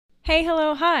Hey,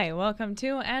 hello, hi. Welcome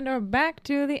to and or back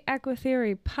to the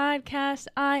Equitheory podcast.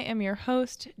 I am your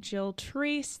host, Jill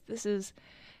Treese. This is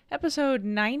episode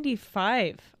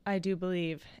 95, I do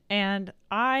believe. And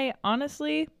I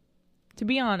honestly, to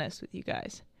be honest with you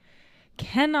guys,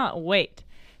 cannot wait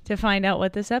to find out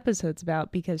what this episode's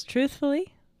about because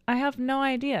truthfully, I have no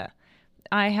idea.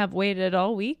 I have waited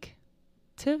all week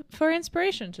for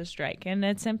inspiration to strike, and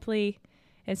it simply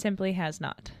has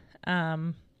not.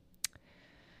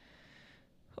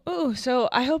 So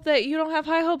I hope that you don't have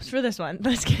high hopes for this one.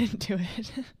 Let's get into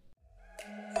it.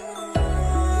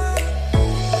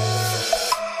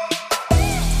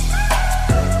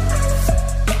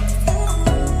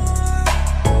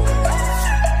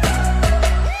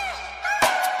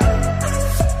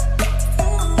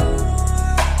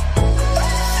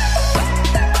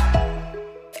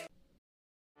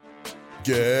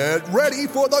 Get ready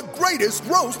for the greatest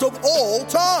roast of all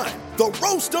time, the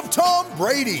Roast of Tom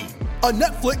Brady, a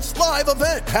Netflix live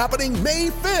event happening May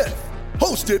 5th.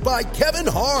 Hosted by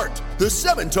Kevin Hart, the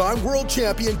 7-time world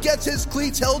champion gets his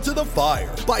cleats held to the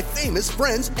fire by famous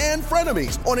friends and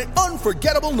frenemies on an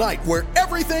unforgettable night where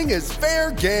everything is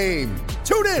fair game.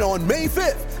 Tune in on May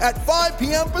 5th at 5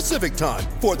 p.m. Pacific time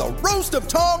for the Roast of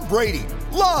Tom Brady,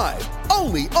 live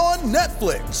only on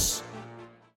Netflix.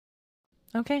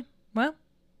 Okay. Well,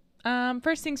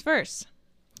 first things first.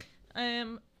 I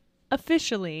am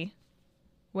officially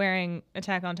wearing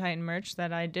Attack on Titan merch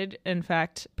that I did, in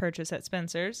fact, purchase at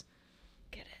Spencer's.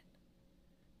 Get it.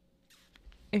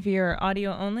 If you're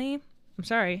audio only, I'm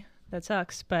sorry, that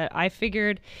sucks. But I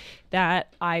figured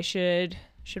that I should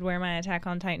wear my Attack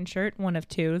on Titan shirt, one of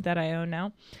two that I own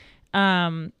now.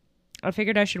 I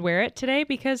figured I should wear it today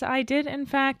because I did, in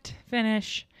fact,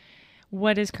 finish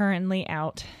what is currently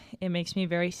out. It makes me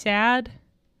very sad.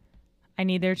 I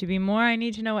need there to be more. I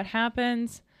need to know what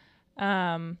happens.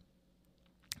 I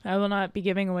will not be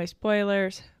giving away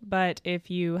spoilers, but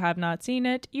if you have not seen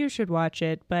it, you should watch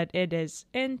it. But it is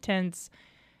intense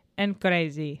and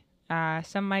crazy.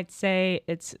 Some might say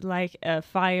it's like a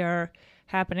fire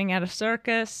happening at a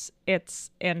circus. It's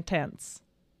intense.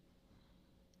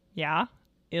 Yeah?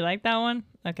 You like that one?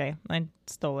 Okay, I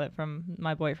stole it from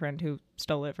my boyfriend who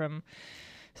stole it from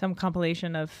some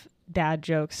compilation of dad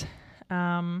jokes.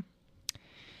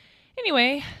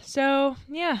 Anyway, so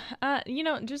yeah,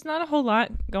 just not a whole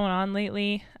lot going on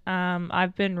lately.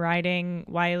 I've been riding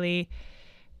Wiley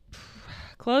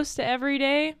close to every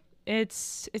day.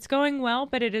 It's going well,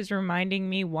 but it is reminding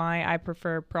me why I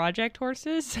prefer project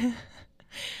horses.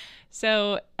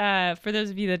 So, for those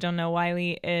of you that don't know,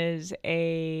 Wiley is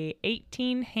a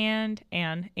 18-hand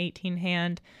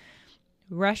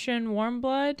Russian warm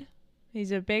blood.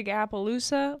 He's a big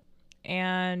Appaloosa,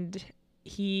 and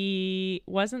he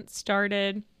wasn't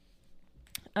started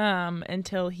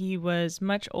until he was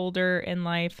much older in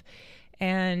life.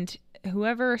 And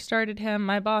whoever started him,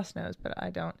 my boss knows, but I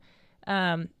don't,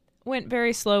 went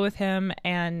very slow with him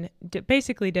and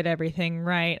basically did everything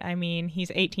right. I mean,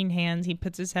 he's 18 hands. He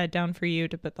puts his head down for you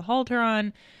to put the halter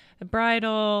on, the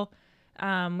bridle.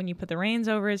 When you put the reins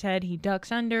over his head, he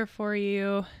ducks under for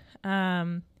you.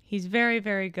 He's very,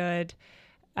 very good.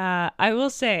 I will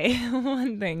say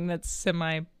one thing that's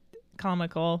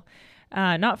semi-comical.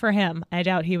 Not for him. I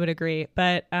doubt he would agree.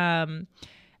 But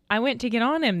I went to get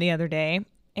on him the other day,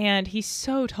 and he's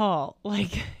so tall.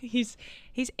 Like, he's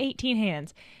 18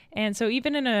 hands. And so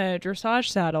even in a dressage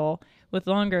saddle with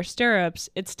longer stirrups,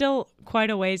 it's still quite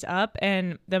a ways up.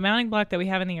 And the mounting block that we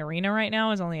have in the arena right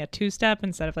now is only a 2-step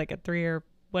instead of like a 3 or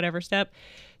whatever step.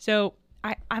 So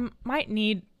I might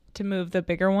need to move the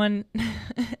bigger one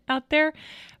out there.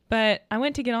 But I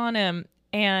went to get on him,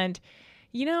 and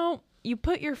you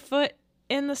put your foot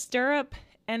in the stirrup,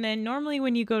 and then normally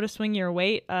when you go to swing your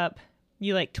weight up,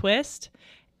 you like twist,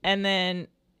 and then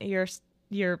your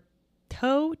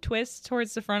toe twists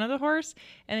towards the front of the horse,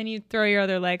 and then you throw your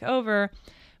other leg over.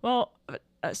 Well,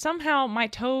 somehow my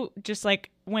toe just like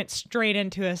went straight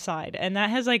into his side, and that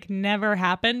has like never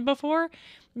happened before.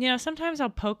 Sometimes I'll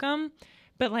poke them,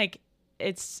 but like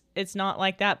it's not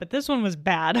like that. But this one was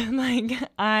bad. Like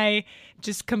I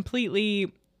just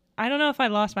completely, I don't know if I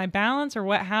lost my balance or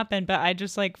what happened, but I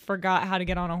just like forgot how to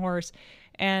get on a horse,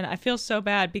 and I feel so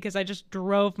bad because I just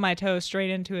drove my toe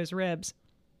straight into his ribs.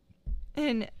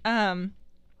 And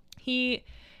he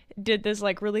did this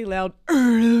like really loud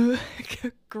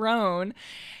groan,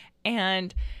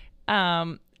 and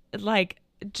like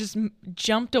just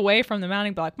jumped away from the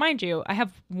mounting block. Mind you, I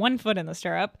have one foot in the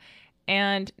stirrup,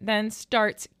 and then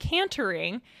starts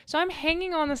cantering. So I'm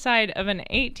hanging on the side of an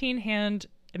 18-hand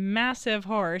massive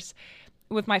horse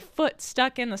with my foot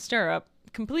stuck in the stirrup,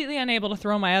 completely unable to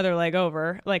throw my other leg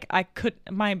over. Like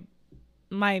my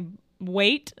my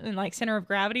weight and like center of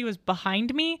gravity was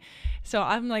behind me. So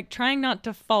I'm like trying not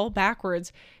to fall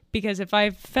backwards, because if I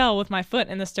fell with my foot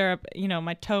in the stirrup, you know,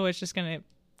 my toe is just going to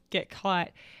get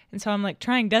caught. And so I'm like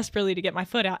trying desperately to get my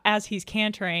foot out as he's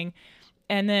cantering.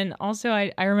 And then also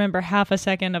I remember half a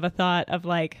second of a thought of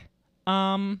like,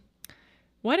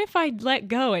 what if I let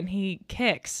go and he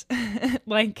kicks?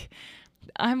 Like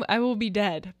I will be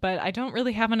dead, but I don't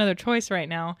really have another choice right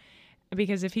now,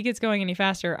 because if he gets going any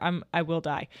faster, I will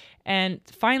die. And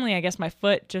finally, I guess my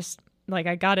foot just like,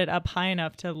 I got it up high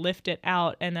enough to lift it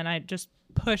out, and then I just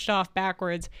pushed off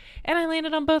backwards and I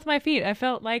landed on both my feet. I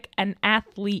felt like an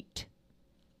athlete.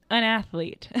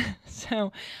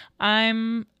 So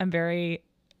I'm very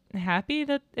happy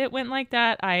that it went like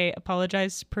that. I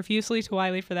apologized profusely to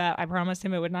Wiley for that. I promised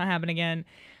him it would not happen again.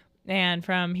 And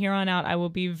from here on out, I will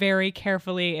be very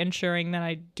carefully ensuring that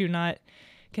I do not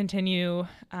continue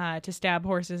to stab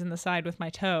horses in the side with my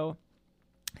toe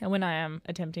when I am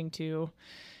attempting to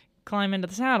climb into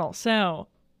the saddle. So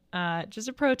just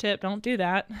a pro tip, don't do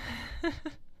that.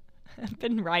 I've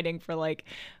been riding for like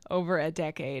over a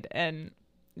decade and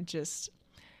just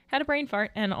had a brain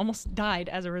fart and almost died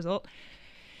as a result,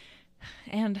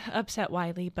 and upset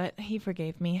Wiley, but he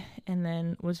forgave me and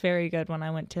then was very good when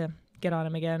I went to get on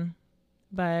him again.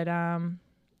 But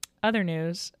other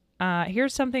news,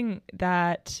 here's something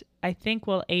that I think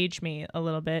will age me a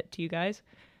little bit to you guys.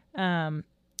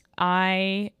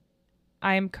 I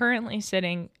am currently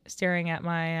staring at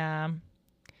my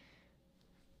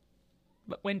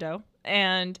window,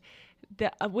 and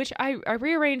which I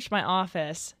rearranged my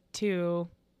office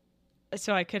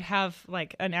so I could have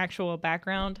like an actual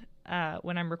background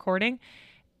when I'm recording.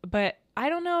 But I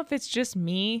don't know if it's just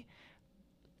me,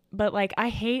 but like I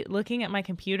hate looking at my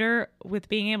computer with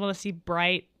being able to see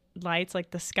bright lights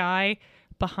like the sky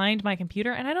behind my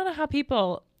computer. And I don't know how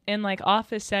people in like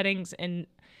office settings in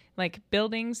like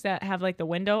buildings that have like the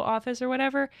window office or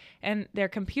whatever, and their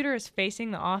computer is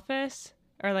facing the office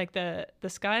or like the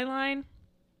skyline,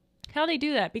 how they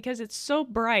do that, because it's so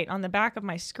bright on the back of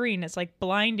my screen. It's like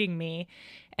blinding me.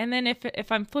 And then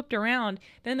if I'm flipped around,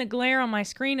 then the glare on my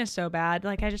screen is so bad.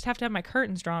 Like I just have to have my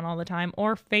curtains drawn all the time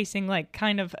or facing like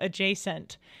kind of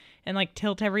adjacent and like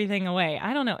tilt everything away.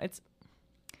 I don't know. Does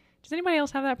anybody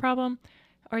else have that problem?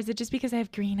 Or is it just because I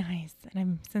have green eyes and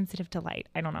I'm sensitive to light?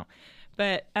 I don't know.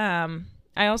 But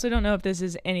I also don't know if this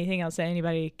is anything else that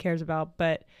anybody cares about,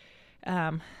 but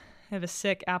I have a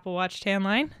sick Apple Watch tan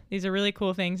line. These are really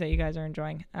cool things that you guys are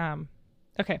enjoying.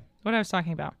 Okay, what I was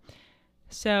talking about.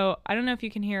 So I don't know if you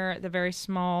can hear the very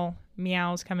small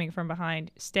meows coming from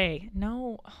behind. Stay.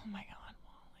 No. Oh my God,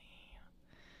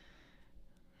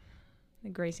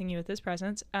 Wally. Gracing you with this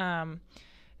presence.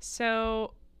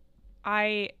 So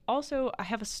I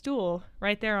have a stool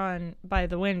right there by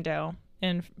the window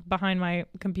and behind my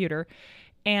computer.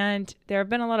 And there have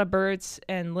been a lot of birds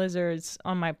and lizards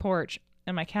on my porch,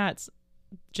 and my cats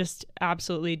just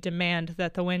absolutely demand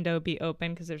that the window be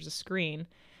open because there's a screen.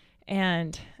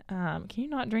 And can you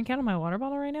not drink out of my water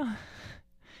bottle right now?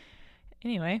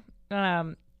 Anyway,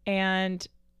 and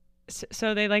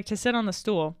so they like to sit on the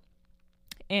stool.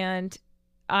 And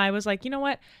I was like, you know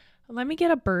what? Let me get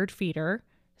a bird feeder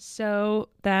so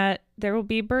that there will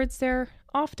be birds there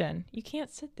often. You can't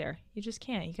sit there. You just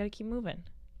can't. You got to keep moving.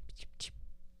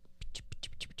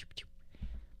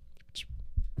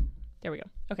 There we go.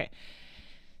 Okay.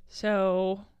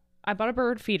 So I bought a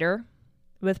bird feeder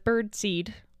with bird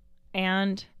seed,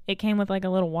 and it came with like a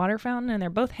little water fountain, and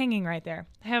they're both hanging right there.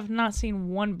 I have not seen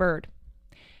one bird.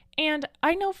 And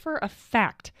I know for a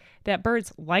fact that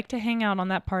birds like to hang out on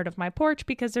that part of my porch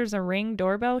because there's a Ring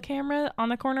doorbell camera on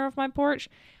the corner of my porch.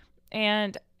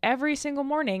 And every single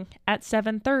morning at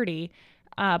 7:30,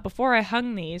 before I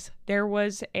hung these, there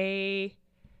was a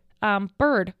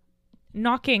bird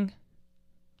knocking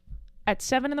at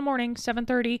 7 in the morning,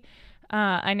 7:30.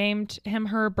 I named him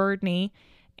her Birdney,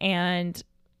 and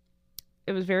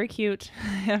it was very cute. I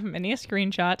have many a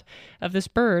screenshot of this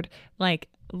bird, like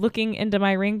looking into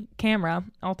my Ring camera.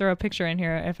 I'll throw a picture in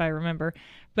here if I remember.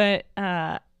 But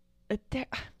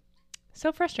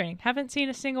so frustrating. Haven't seen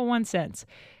a single one since.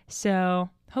 So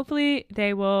hopefully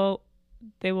they will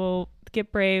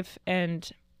get brave and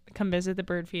come visit the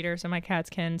bird feeder so my cats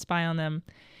can spy on them.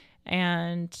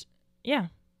 And yeah.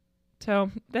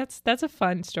 So that's a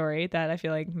fun story that I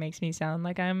feel like makes me sound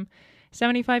like I'm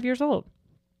 75 years old.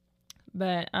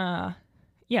 But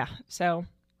yeah, so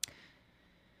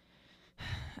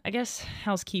I guess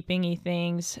housekeeping-y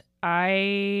things.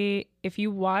 If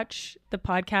you watch the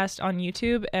podcast on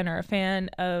YouTube and are a fan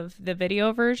of the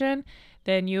video version,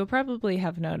 then you'll probably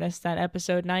have noticed that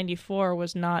episode 94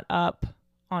 was not up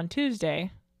on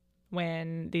Tuesday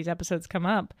when these episodes come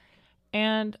up.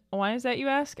 And why is that, you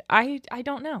ask? I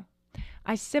don't know.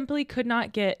 I simply could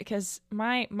not get, because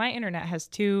my internet has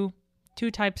two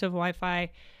types of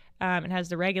Wi-Fi. It has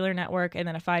the regular network and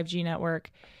then a 5G network.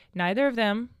 Neither of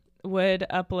them would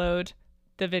upload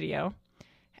the video.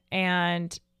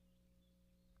 And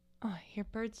I hear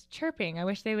birds chirping. I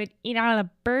wish they would eat out of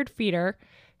the bird feeder.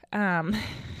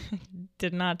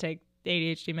 Did not take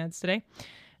ADHD meds today.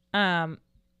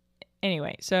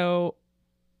 Anyway, so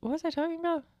what was I talking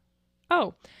about?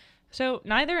 Oh, so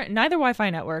neither Wi-Fi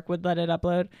network would let it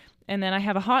upload. And then I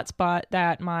have a hotspot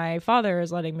that my father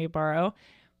is letting me borrow.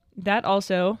 That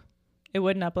also, it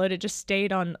wouldn't upload. It just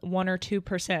stayed on 1 or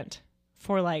 2%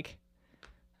 for like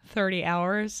 30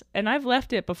 hours. And I've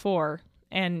left it before,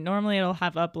 and normally it'll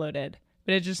have uploaded,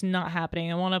 but it's just not happening.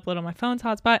 It won't upload on my phone's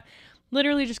hotspot.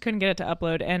 Literally just couldn't get it to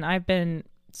upload. And I've been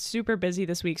super busy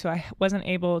this week, so I wasn't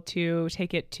able to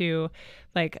take it to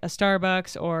like a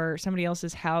Starbucks or somebody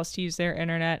else's house to use their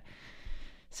internet.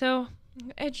 So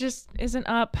it just isn't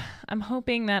up. I'm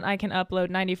hoping that I can upload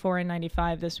 94 and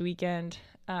 95 this weekend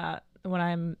when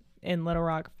I'm in Little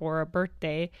Rock for a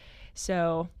birthday.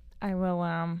 So I will,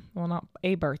 well, not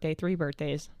a birthday, 3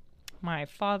 birthdays. My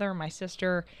father, my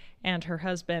sister, and her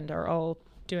husband are all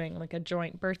doing like a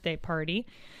joint birthday party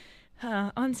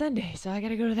on Sunday. So I got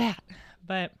to go to that.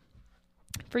 But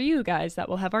for you guys, that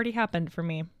will have already happened for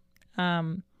me.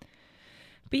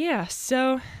 But yeah,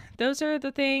 so those are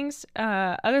the things,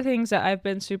 other things that I've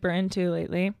been super into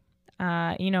lately.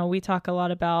 We talk a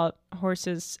lot about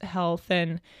horses' health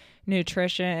and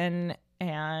nutrition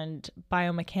and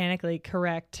biomechanically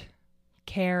correct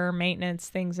care, maintenance,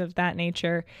 things of that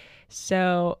nature.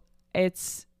 So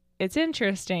it's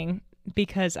interesting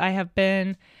because I have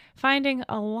been finding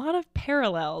a lot of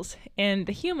parallels in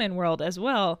the human world as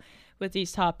well with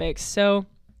these topics. So,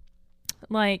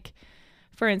 like,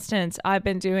 for instance, I've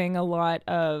been doing a lot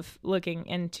of looking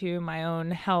into my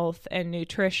own health and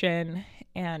nutrition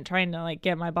and trying to like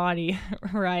get my body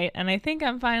right. And I think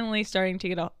I'm finally starting to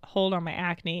get a hold on my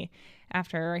acne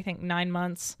after I think 9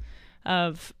 months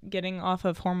of getting off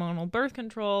of hormonal birth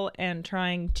control and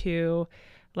trying to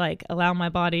like allow my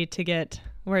body to get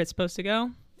where it's supposed to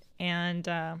go. And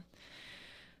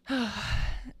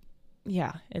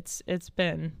yeah, it's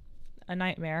been a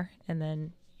nightmare. And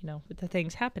then, with the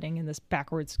things happening in this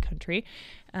backwards country,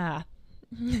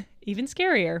 even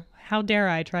scarier. How dare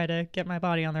I try to get my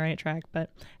body on the right track?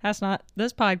 But that's not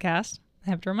this podcast. I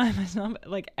have to remind myself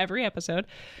like every episode.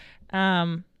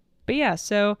 But yeah,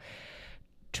 so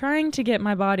trying to get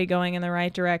my body going in the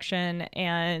right direction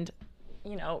and,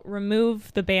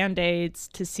 remove the Band-Aids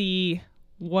to see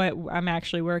what I'm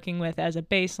actually working with as a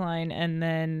baseline and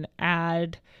then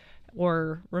add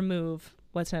or remove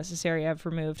what's necessary. I've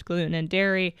removed gluten and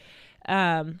dairy.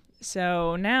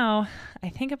 So now I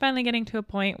think I'm finally getting to a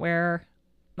point where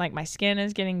like my skin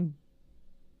is getting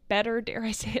better. Dare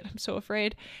I say it? I'm so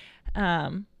afraid.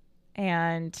 But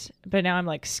now I'm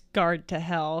like scarred to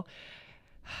hell.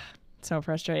 So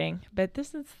frustrating. But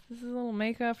this is a little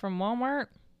makeup from Walmart.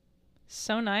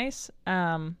 So nice.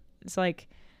 It's like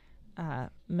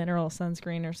mineral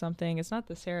sunscreen or something. It's not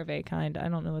the CeraVe kind. I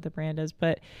don't know what the brand is,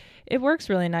 but it works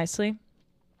really nicely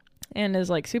and is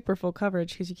like super full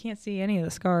coverage because you can't see any of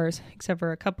the scars except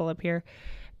for a couple up here.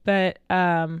 But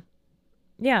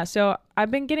yeah, so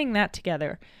I've been getting that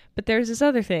together. But there's this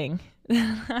other thing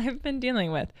that I've been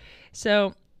dealing with.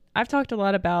 So I've talked a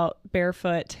lot about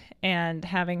barefoot and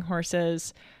having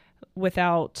horses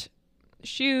without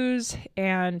shoes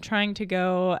and trying to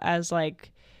go as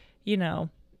like,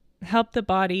 help the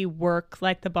body work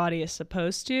like the body is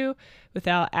supposed to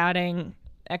without adding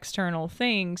external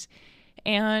things.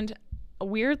 And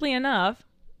weirdly enough,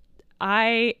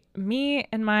 me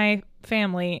and my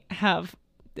family have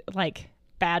like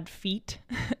bad feet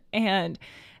and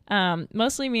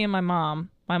mostly me and my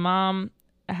mom. My mom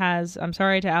has, I'm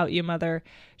sorry to out you, mother,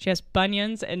 she has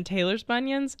bunions and Taylor's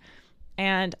bunions,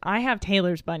 and I have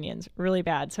Taylor's bunions really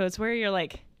bad. So it's where you're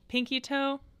like pinky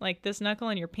toe, like this knuckle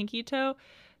and your pinky toe,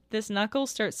 this knuckle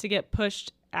starts to get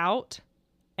pushed out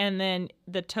and then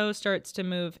the toe starts to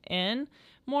move in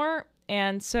more.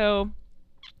 And so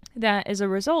that is a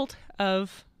result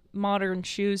of modern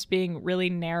shoes being really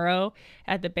narrow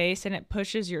at the base and it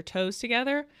pushes your toes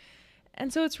together.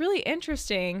 And so it's really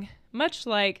interesting, much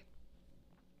like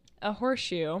a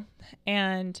horseshoe.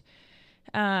 And,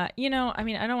 I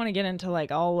don't want to get into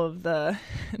like all of the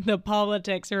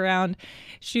politics around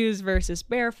shoes versus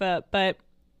barefoot, but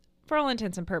for all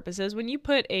intents and purposes, when you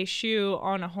put a shoe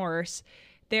on a horse,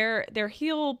 their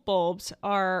heel bulbs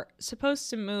are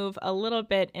supposed to move a little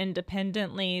bit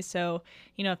independently. So,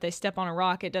 if they step on a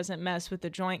rock, it doesn't mess with the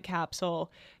joint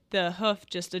capsule. The hoof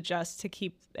just adjusts to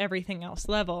keep everything else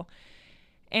level.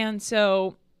 And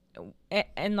so,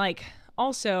 and like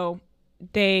also,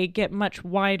 they get much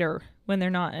wider when they're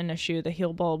not in a shoe, the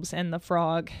heel bulbs and the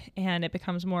frog, and it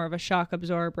becomes more of a shock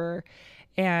absorber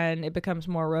and it becomes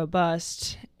more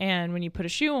robust. And when you put a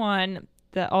shoe on,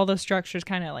 all those structures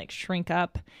kind of like shrink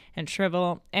up and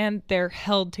shrivel, and they're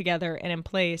held together and in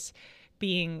place,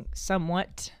 being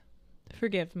somewhat,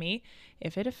 forgive me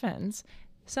if it offends,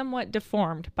 somewhat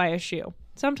deformed by a shoe.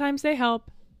 Sometimes they help,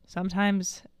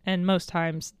 sometimes, and most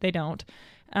times they don't.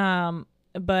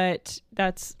 But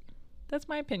that's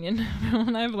my opinion from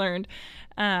what I've learned.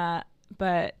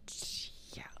 But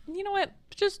yeah, you know what?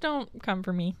 Just don't come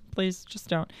for me, please. Just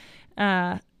don't.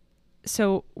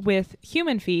 So with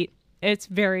human feet, it's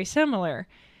very similar.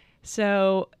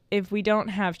 So if we don't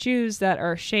have shoes that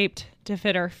are shaped to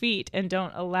fit our feet and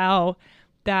don't allow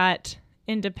that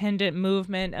independent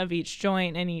movement of each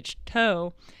joint and each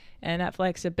toe and that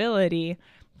flexibility,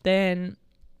 then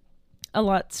a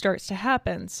lot starts to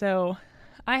happen. So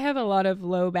I have a lot of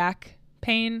low back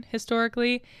pain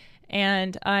historically,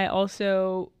 and I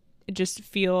also just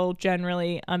feel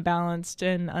generally unbalanced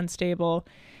and unstable.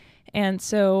 And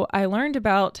so I learned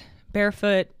about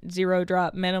barefoot zero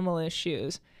drop minimalist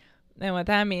shoes. And what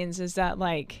that means is that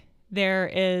like there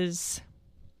is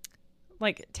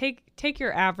like take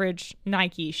your average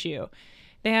Nike shoe.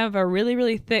 They have a really,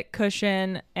 really thick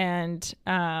cushion and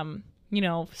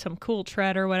some cool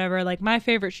tread or whatever. Like my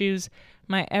favorite shoes,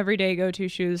 my everyday go-to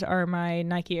shoes are my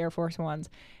Nike Air Force Ones,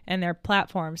 and they're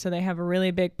platforms, so they have a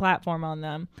really big platform on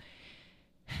them.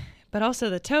 But also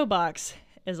the toe box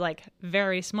is like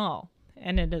very small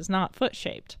and it is not foot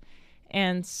shaped.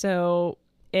 And so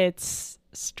it's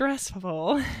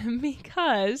stressful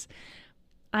because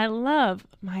I love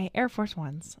my Air Force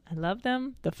Ones. I love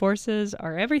them. The forces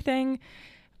are everything.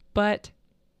 But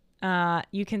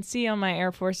you can see on my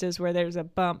Air Forces where there's a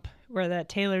bump where that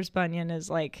tailor's bunion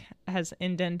has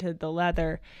indented the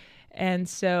leather. And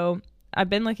so I've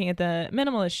been looking at the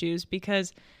minimalist shoes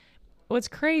because what's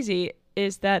crazy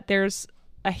is that there's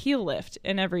a heel lift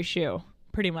in every shoe,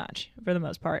 pretty much, for the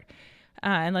most part.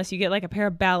 Unless you get like a pair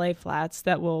of ballet flats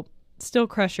that will still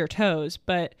crush your toes.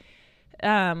 But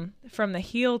from the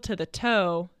heel to the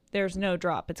toe, there's no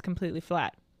drop. It's completely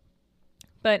flat.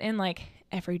 But in like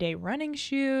everyday running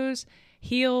shoes,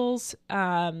 heels,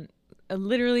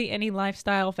 literally any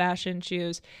lifestyle fashion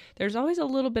shoes, there's always a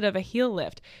little bit of a heel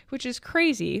lift, which is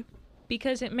crazy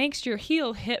because it makes your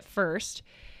heel hit first.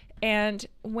 And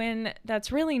when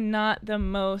that's really not the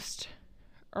most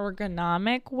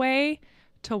ergonomic way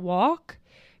to walk,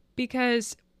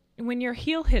 because when your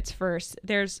heel hits first,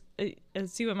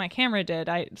 see what my camera did.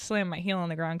 I slammed my heel on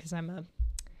the ground because I'm a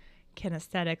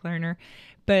kinesthetic learner.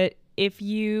 But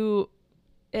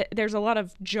there's a lot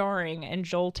of jarring and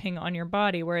jolting on your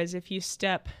body. Whereas if you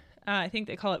step, I think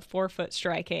they call it forefoot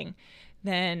striking,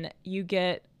 then you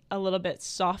get a little bit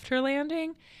softer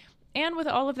landing. And with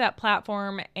all of that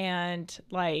platform and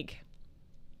like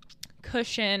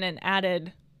cushion and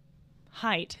added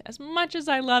height, as much as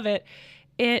I love it,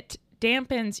 it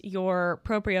dampens your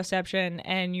proprioception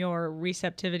and your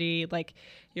receptivity, like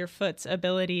your foot's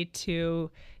ability to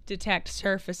detect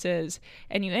surfaces,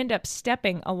 and you end up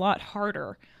stepping a lot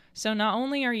harder. So not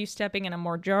only are you stepping in a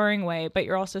more jarring way, but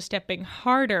you're also stepping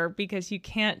harder because you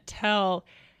can't tell,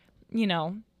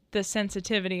 the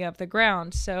sensitivity of the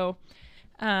ground. So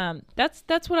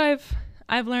that's what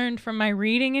I've learned from my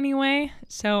reading anyway.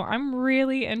 So I'm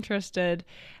really interested.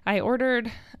 I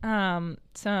ordered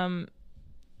some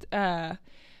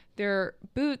their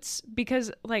boots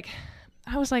because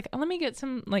I was like, let me get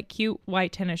some like cute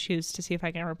white tennis shoes to see if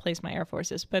I can replace my Air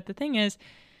Forces. But the thing is,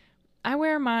 I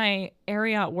wear my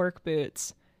Ariat work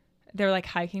boots. They're like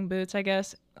hiking boots, I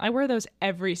guess. I wear those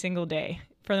every single day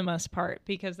for the most part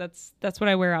because that's what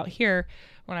I wear out here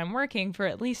when I'm working for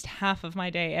at least half of my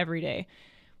day every day.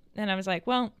 And I was like,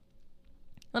 well,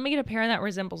 let me get a pair that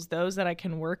resembles those that I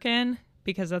can work in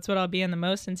because that's what I'll be in the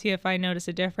most, and see if I notice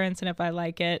a difference and if I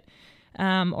like it.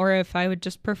 Or if I would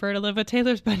just prefer to live with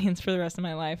tailor's bunions for the rest of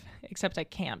my life, except I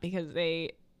can't because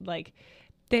they've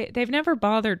never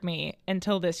bothered me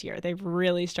until this year. They've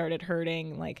really started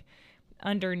hurting like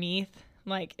underneath.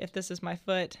 Like if this is my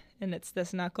foot and it's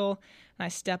this knuckle and I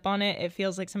step on it, it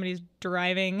feels like somebody's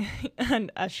driving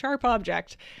a sharp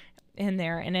object in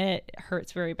there and it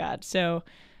hurts very bad. So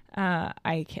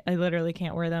I literally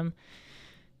can't wear them.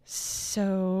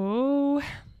 So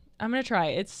I'm going to try.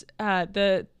 It's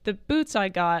the boots I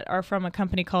got are from a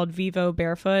company called Vivo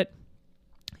Barefoot.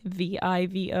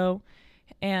 Vivo,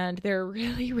 and they're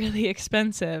really, really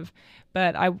expensive.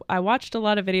 But I watched a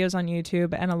lot of videos on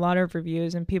YouTube and a lot of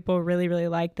reviews, and people really, really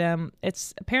like them.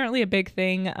 It's apparently a big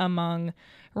thing among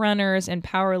runners and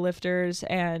power lifters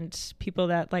and people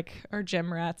that like are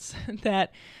gym rats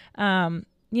that,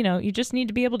 you just need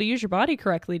to be able to use your body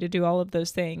correctly to do all of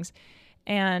those things.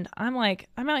 And I'm like,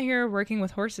 I'm out here working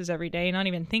with horses every day, not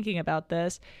even thinking about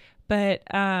this. But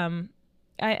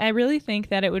I really think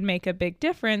that it would make a big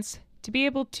difference to be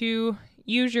able to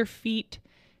use your feet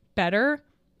better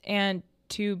and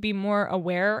to be more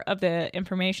aware of the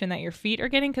information that your feet are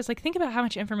getting. Because, think about how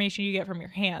much information you get from your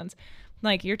hands.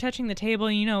 Like, you're touching the table,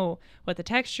 you know what the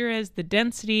texture is, the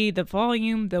density, the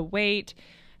volume, the weight,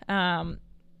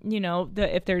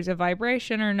 if there's a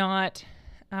vibration or not,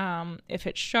 if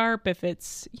it's sharp, if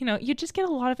it's, you just get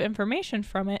a lot of information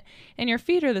from it. And your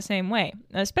feet are the same way,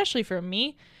 especially for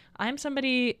me. I'm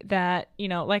somebody that,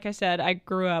 like I said, I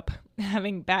grew up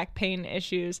having back pain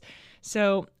issues.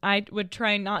 So I would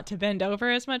try not to bend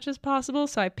over as much as possible.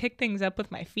 So I pick things up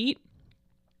with my feet.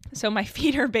 So my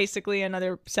feet are basically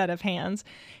another set of hands.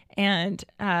 And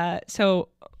so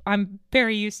I'm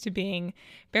very used to being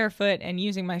barefoot and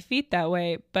using my feet that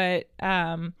way. But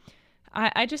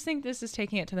I just think this is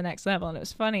taking it to the next level. And it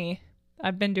was funny.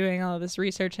 I've been doing all of this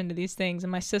research into these things, and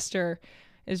my sister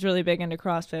is really big into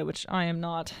CrossFit, which I am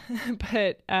not.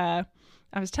 But I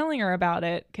was telling her about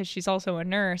it because she's also a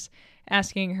nurse,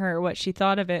 asking her what she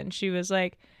thought of it. And she was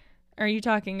like, "Are you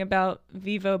talking about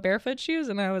Vivo barefoot shoes?"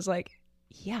 And I was like,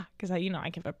 "Yeah," because I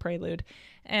give a prelude.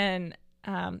 And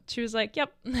she was like,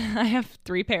 "Yep, I have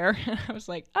 3 pair." I was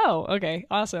like, "Oh, okay,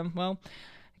 awesome. Well,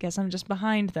 I guess I'm just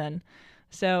behind then."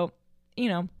 So,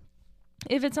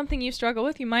 if it's something you struggle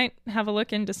with, you might have a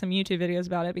look into some YouTube videos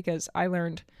about it, because I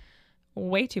learned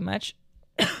way too much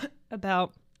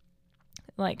about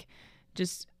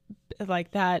just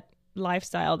that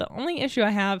lifestyle. The only issue I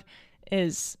have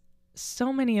is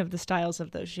so many of the styles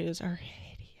of those shoes are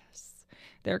hideous.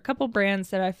 There are a couple brands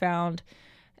that I found,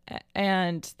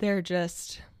 and they're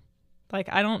just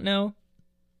I don't know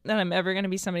that I'm ever going to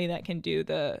be somebody that can do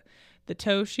the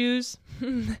toe shoes.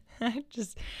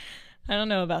 I don't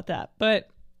know about that, but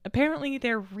apparently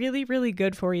they're really, really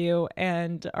good for you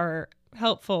and are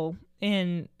helpful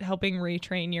in helping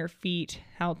retrain your feet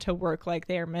how to work like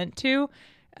they are meant to.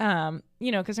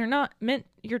 Because they're not meant,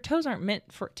 your toes aren't meant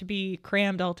to be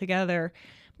crammed all together.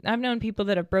 I've known people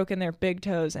that have broken their big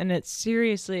toes, and it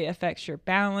seriously affects your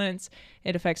balance.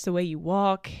 It affects the way you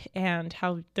walk and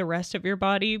how the rest of your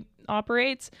body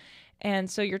operates. And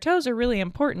so your toes are really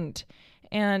important.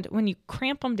 And when you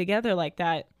cramp them together like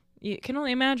that, you can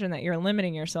only imagine that you're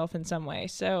limiting yourself in some way.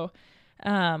 So,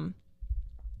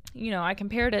 I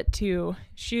compared it to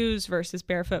shoes versus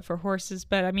barefoot for horses,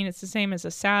 but I mean, it's the same as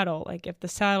a saddle. If the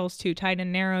saddle's too tight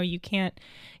and narrow, you can't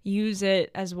use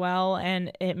it as well,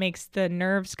 and it makes the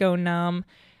nerves go numb.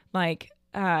 If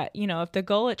the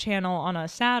gullet channel on a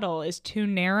saddle is too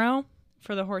narrow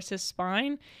for the horse's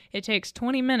spine, it takes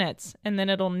 20 minutes, and then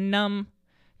it'll numb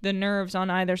the nerves on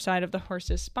either side of the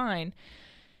horse's spine.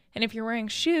 And if you're wearing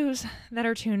shoes that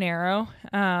are too narrow,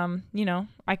 I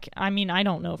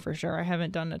don't know for sure. I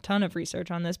haven't done a ton of research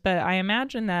on this, but I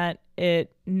imagine that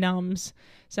it numbs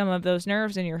some of those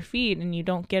nerves in your feet and you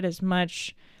don't get as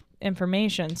much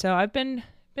information. So I've been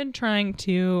trying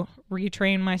to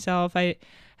retrain myself. I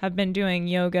have been doing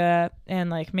yoga and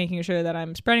making sure that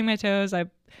I'm spreading my toes. I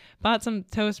bought some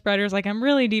toe spreaders. I'm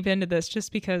really deep into this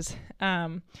just because,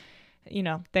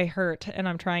 they hurt and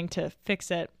I'm trying to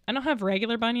fix it. I don't have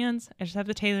regular bunions. I just have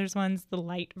the Taylor's ones, the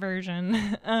light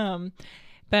version. But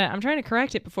I'm trying to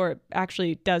correct it before it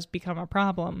actually does become a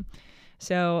problem.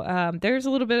 So there's a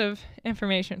little bit of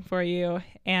information for you.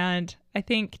 And I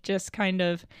think just kind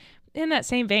of in that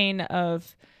same vein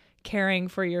of caring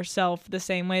for yourself the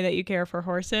same way that you care for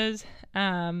horses,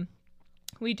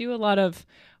 we do a lot of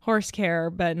horse care,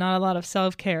 but not a lot of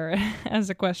self-care as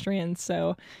equestrians.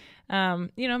 So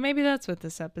maybe that's what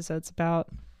this episode's about.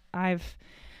 I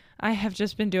have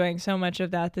just been doing so much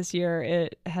of that this year.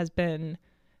 It has been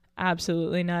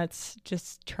absolutely nuts,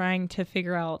 just trying to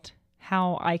figure out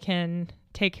how I can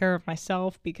take care of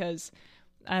myself, because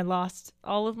I lost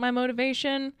all of my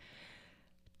motivation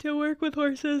to work with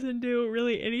horses and do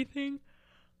really anything.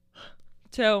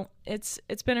 So it's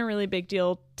been a really big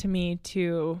deal to me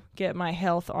to get my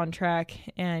health on track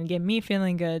and get me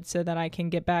feeling good so that I can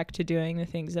get back to doing the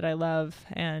things that I love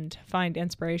and find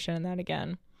inspiration in that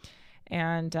again.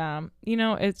 And,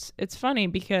 it's funny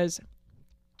because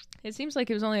it seems like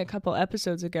it was only a couple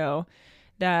episodes ago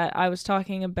that I was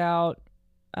talking about,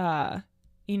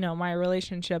 my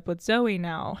relationship with Zoe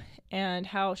now. and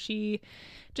how she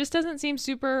just doesn't seem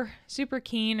super, super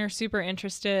keen or super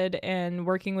interested in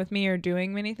working with me or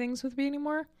doing many things with me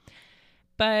anymore.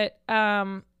 But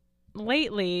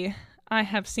lately, I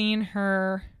have seen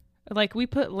her, like, we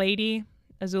put Lady,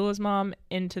 Azula's mom,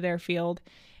 into their field,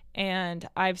 and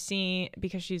I've seen,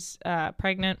 because she's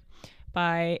pregnant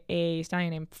by a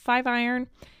stallion named Five Iron,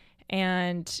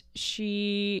 and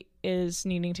she is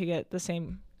needing to get the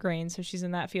same grain, so she's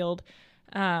in that field,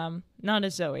 not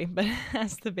as Zoe, but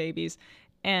as the babies.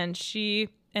 And she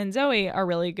and Zoe are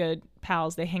really good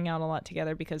pals. They hang out a lot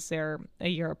together because they're a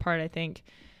year apart, I think.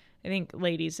 I think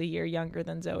Lady's a year younger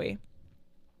than Zoe.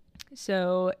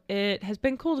 So it has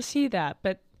been cool to see that.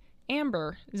 But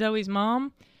Amber, Zoe's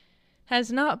mom,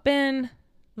 has not been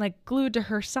like glued to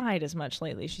her side as much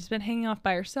lately. She's been hanging off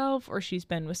by herself, or she's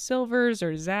been with Silvers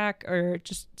or Zach or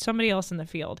just somebody else in the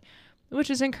field,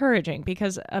 which is encouraging,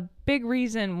 because a big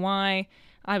reason why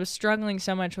I was struggling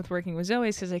so much with working with Zoe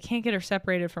is because I can't get her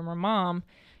separated from her mom.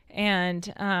 And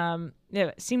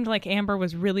it seemed like Amber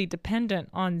was really dependent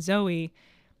on Zoe.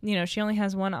 You know, she only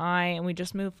has one eye, and we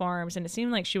just moved farms, and it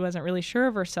seemed like she wasn't really sure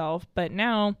of herself. But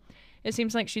now it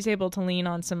seems like she's able to lean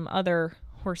on some other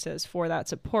horses for that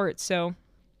support. So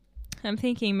I'm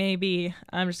thinking maybe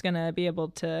I'm just going to be able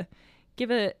to give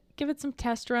it some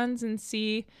test runs and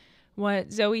see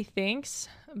what Zoe thinks.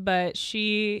 But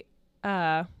she,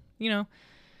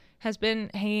 has been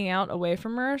hanging out away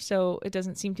from her, so it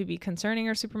doesn't seem to be concerning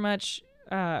her super much,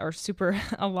 or super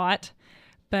a lot.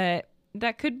 But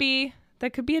that could be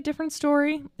a different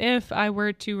story if I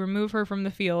were to remove her from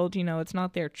the field. You know, it's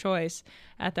not their choice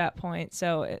at that point,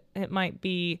 so it might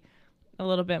be a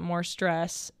little bit more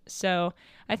stress. So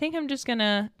I think I'm just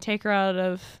gonna take her out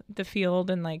of the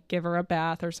field and like give her a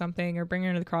bath or something, or bring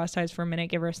her to the cross ties for a minute,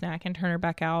 give her a snack, and turn her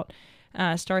back out.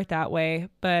 Start that way.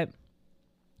 But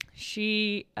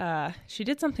she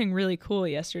did something really cool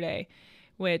yesterday,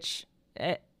 which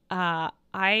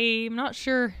I'm not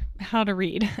sure how to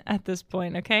read at this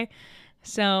point. Okay,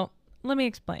 so let me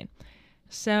explain.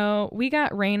 So we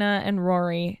got Raina and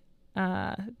Rory,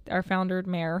 our foundered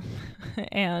mare,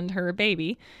 and her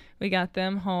baby. We got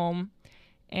them home,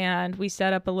 and we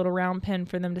set up a little round pen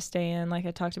for them to stay in, like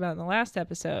I talked about in the last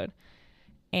episode.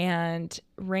 And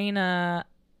Raina,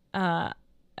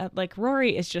 like,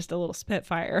 Rory is just a little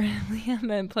spitfire. We have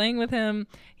been playing with him.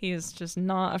 He is just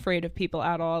not afraid of people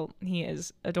at all. He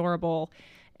is adorable.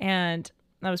 And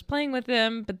I was playing with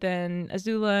him, but then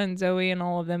Azula and Zoe and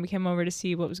all of them came over to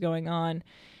see what was going on.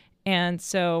 And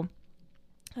so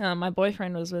my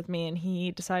boyfriend was with me, and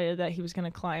he decided that he was going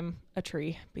to climb a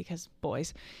tree, because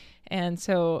boys. And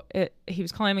so he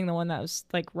was climbing the one that was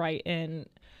like right in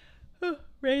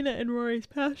Raina and Rory's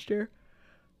pasture.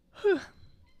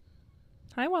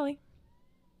 Hi, Wally.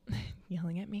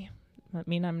 Yelling at me. I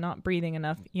mean, I'm not breathing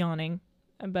enough, yawning.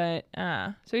 But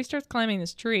so he starts climbing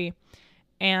this tree,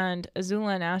 and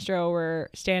Azula and Astro were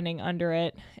standing under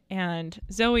it, and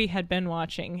Zoe had been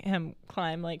watching him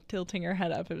climb, like tilting her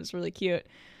head up. It was really cute.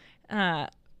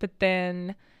 But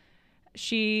then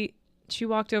she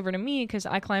walked over to me because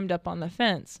I climbed up on the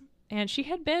fence, and she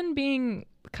had been being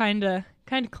kind of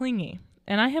clingy.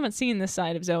 And I haven't seen this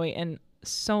side of Zoe in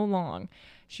so long.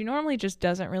 She normally just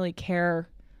doesn't really care,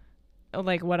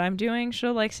 like, what I'm doing.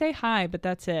 She'll like say hi, but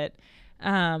that's it.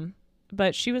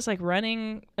 But she was like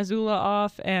running Azula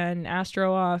off and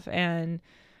Astro off, and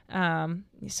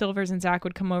Silvers and Zach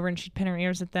would come over, and she'd pin her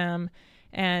ears at them.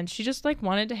 And she just like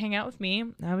wanted to hang out with me.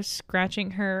 I was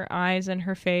scratching her eyes and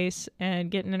her face and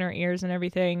getting in her ears and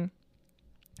everything.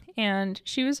 And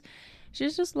she was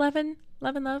just loving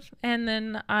love. And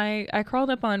then I crawled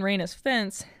up on Raina's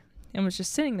fence and was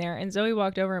just sitting there, and Zoe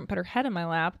walked over and put her head in my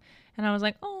lap, and I was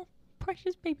like, oh,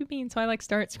 precious baby bean. So I like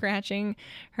start scratching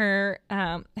her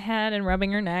head and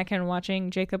rubbing her neck and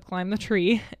watching Jacob climb the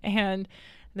tree, and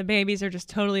the babies are just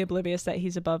totally oblivious that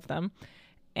he's above them.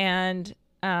 And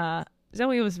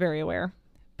Zoe was very aware.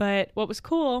 But what was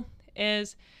cool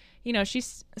is, you know,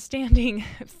 she's standing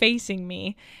facing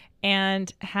me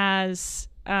and has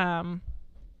her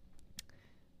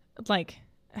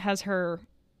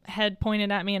head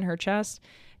pointed at me in her chest,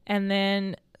 and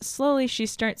then slowly she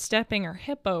starts stepping her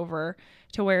hip over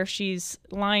to where she's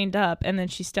lined up, and then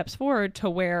she steps forward to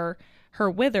where her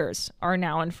withers are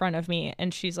now in front of me,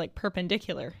 and she's like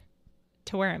perpendicular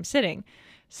to where I'm sitting.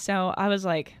 So I was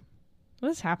like, what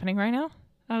is happening right now?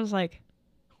 I was like,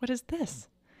 what is this?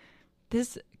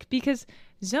 Because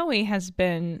Zoe has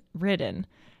been ridden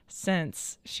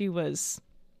since she was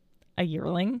a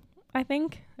yearling, I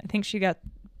think. I think she got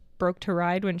broke to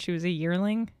ride when she was a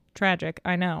yearling. Tragic,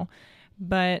 I know.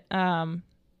 But and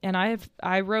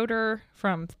I rode her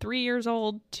from 3 years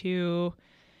old to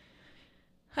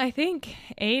I think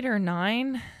 8 or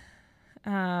 9.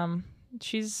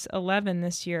 She's 11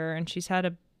 this year, and she's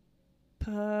had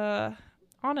on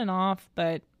and off,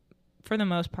 but for the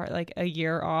most part, like a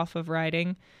year off of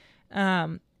riding.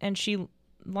 And she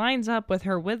lines up with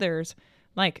her withers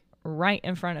like right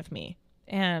in front of me.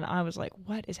 And I was like,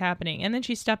 what is happening? And then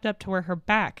she stepped up to where her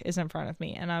back is in front of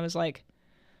me. And I was like,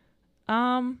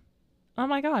 oh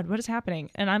my God, what is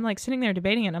happening? And I'm like sitting there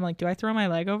debating it. And I'm like, do I throw my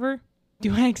leg over?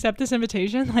 Do I accept this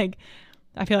invitation? Like,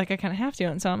 I feel like I kind of have to.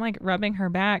 And so I'm like rubbing her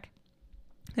back.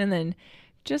 And then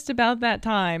just about that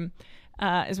time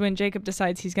is when Jacob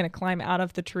decides he's going to climb out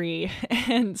of the tree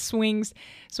and swings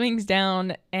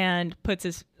down and puts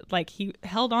his, like, he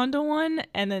held onto one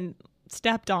and then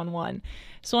stepped on one,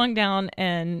 swung down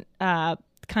and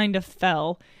kind of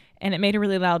fell. And it made a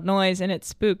really loud noise, and it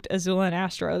spooked Azula and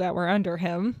Astro that were under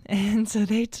him. And so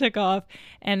they took off,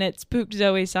 and it spooked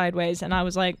Zoe sideways. And I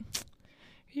was like,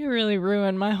 you really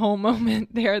ruined my whole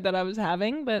moment there that I was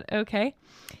having, but okay.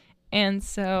 And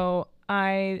so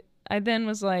I then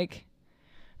was like,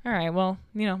 all right, well,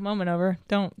 moment over.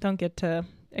 Don't get to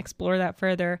explore that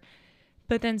further.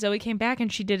 But then Zoe came back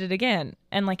and she did it again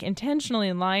and like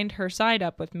intentionally lined her side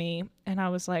up with me. And I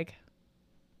was like,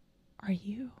 are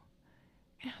you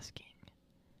asking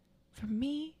for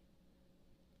me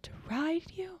to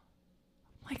ride you?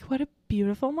 Like, what a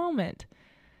beautiful moment.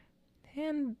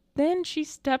 And then she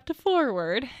stepped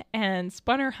forward and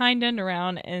spun her hind end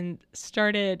around and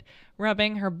started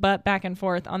rubbing her butt back and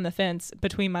forth on the fence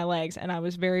between my legs. And I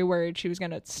was very worried she was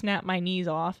going to snap my knees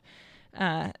off.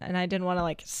 And I didn't want to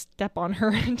like step on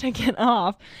her to get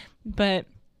off. But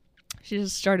she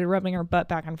just started rubbing her butt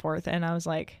back and forth. And I was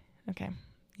like, okay,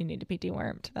 you need to be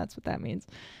dewormed. That's what that means.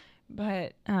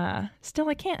 But still,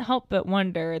 I can't help but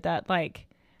wonder that like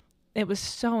it was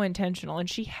so intentional. And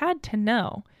she had to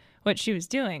know what she was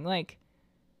doing. Like,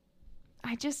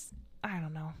 I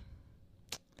don't know.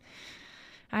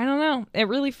 It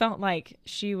really felt like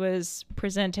she was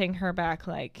presenting her back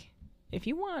like, if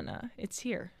you wanna, it's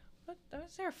here. What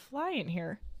is there a fly in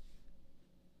here?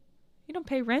 You don't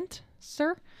pay rent,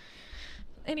 sir?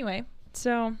 Anyway,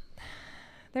 so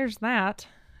there's that.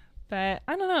 But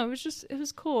I don't know, it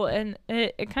was cool. And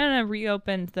it kind of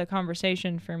reopened the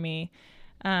conversation for me.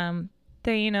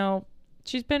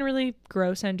 She's been really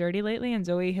gross and dirty lately, and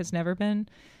Zoe has never been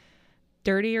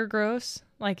dirty or gross.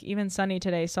 Like, even Sunny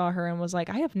today saw her and was like,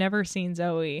 I have never seen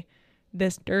Zoe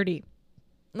this dirty.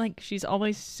 Like, she's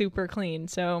always super clean.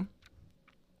 So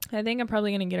I think I'm probably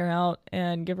going to get her out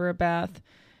and give her a bath,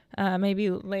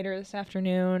 maybe later this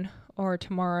afternoon or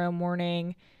tomorrow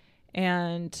morning.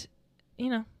 And,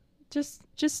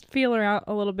 just feel her out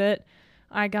a little bit.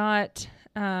 I got,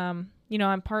 I'm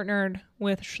partnered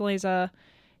with Schleza,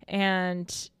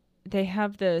 and they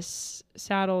have this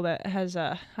saddle that has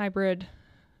a hybrid,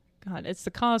 it's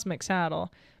the Cosmic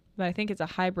saddle, but I think it's a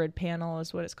hybrid panel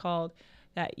is what it's called,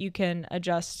 that you can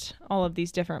adjust all of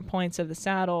these different points of the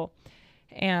saddle.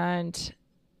 And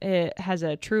it has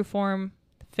a true form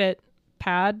fit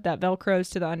pad that velcros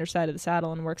to the underside of the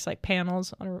saddle and works like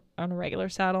panels on a regular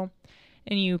saddle.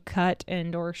 And you cut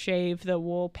and or shave the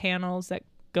wool panels that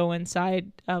go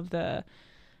inside of the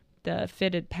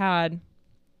fitted pad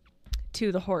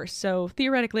to the horse. So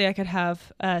theoretically I could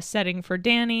have a setting for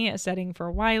Danny, a setting for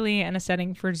Wiley, and a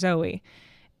setting for Zoe.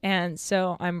 And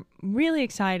so I'm really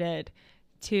excited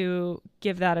to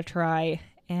give that a try.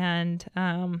 And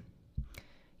I'm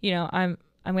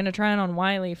going to try it on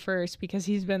Wiley first because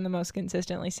he's been the most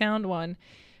consistently sound one.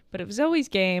 But if Zoe's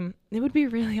game, it would be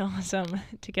really awesome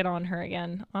to get on her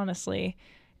again, honestly.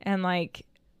 And like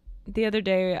the other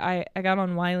day I got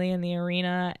on Wiley in the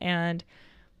arena and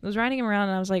was riding him around,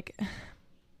 and I was like,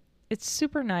 it's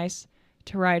super nice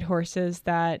to ride horses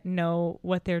that know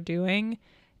what they're doing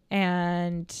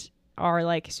and are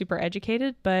like super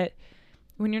educated. But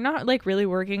when you're not like really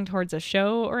working towards a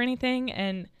show or anything,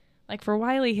 and like for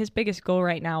Wiley, his biggest goal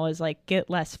right now is like get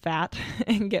less fat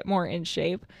and get more in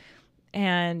shape.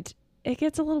 And it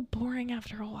gets a little boring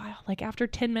after a while. Like after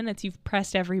 10 minutes, you've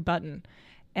pressed every button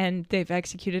and they've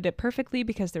executed it perfectly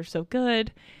because they're so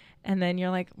good. And then you're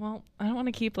like, well, I don't want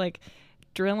to keep like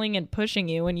drilling and pushing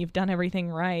you when you've done everything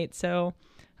right. So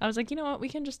I was like, you know what, we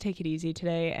can just take it easy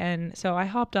today. And so I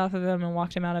hopped off of him and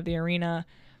walked him out of the arena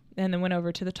and then went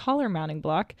over to the taller mounting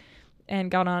block and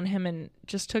got on him and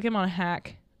just took him on a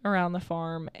hack around the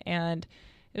farm. And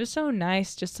it was so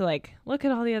nice just to like look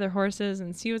at all the other horses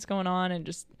and see what's going on and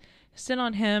just sit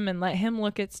on him and let him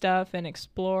look at stuff and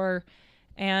explore.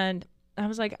 And I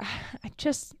was like,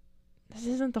 this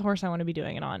isn't the horse I want to be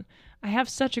doing it on. I have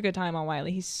such a good time on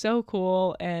Wiley. He's so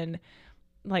cool and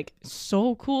like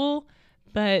so cool,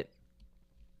 but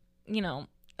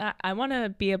I want to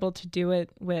be able to do it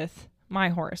with my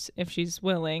horse if she's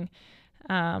willing.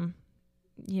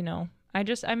 You know,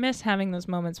 I miss having those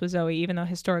moments with Zoe, even though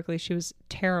historically she was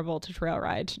terrible to trail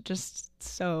ride, just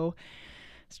so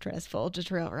stressful to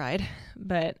trail ride.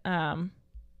 But,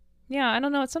 yeah, I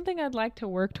don't know. It's something I'd like to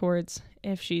work towards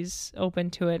if she's open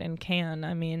to it and can.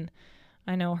 I mean,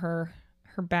 I know her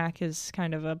back is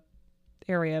kind of a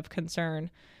area of concern,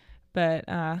 but,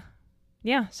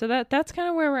 yeah, so that's kind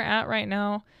of where we're at right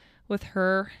now with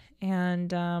her.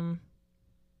 And,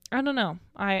 I don't know.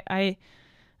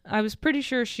 I was pretty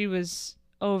sure she was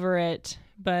over it,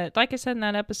 but like I said in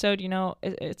that episode, you know,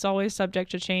 it's always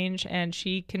subject to change, and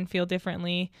she can feel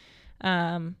differently,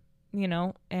 you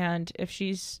know, and if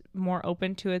she's more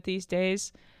open to it these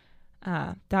days,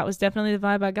 that was definitely the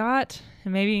vibe I got.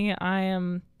 And maybe I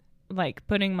am like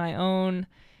putting my own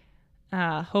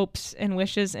hopes and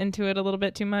wishes into it a little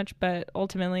bit too much, but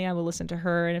ultimately I will listen to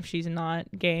her, and if she's not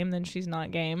game, then she's not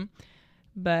game.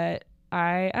 But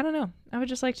I don't know. I would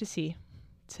just like to see.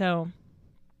 So,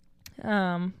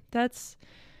 that's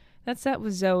that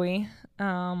with Zoe.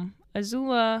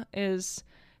 Azula is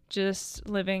just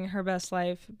living her best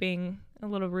life, being a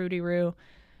little Rudy-Roo.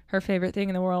 Her favorite thing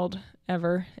in the world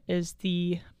ever is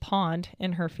the pond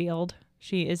in her field.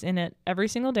 She is in it every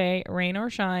single day, rain or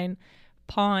shine,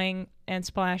 pawing and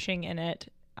splashing in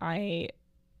it. I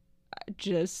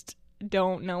just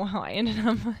don't know how I ended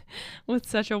up with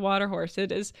such a water horse.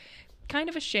 It is kind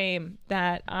of a shame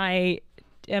that I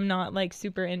am not like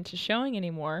super into showing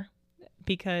anymore,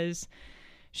 because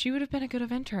she would have been a good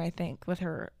eventer, I think, with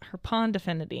her pond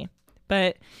affinity.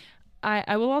 But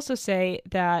I will also say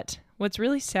that what's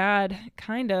really sad,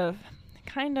 kind of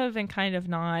and kind of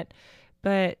not,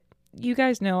 but you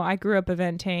guys know I grew up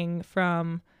eventing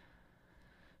from,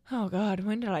 oh God,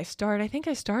 when did I start? I think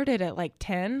I started at like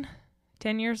 10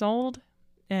 years old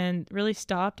and really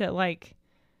stopped at like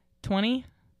 20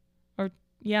 or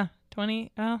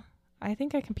 20. I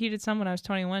think I competed some when I was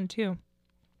 21 too.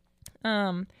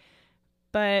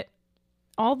 But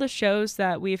all the shows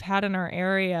that we've had in our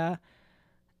area,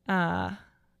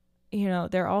 you know,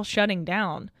 they're all shutting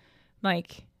down.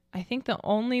 Like, I think the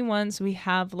only ones we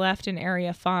have left in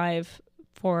Area 5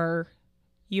 for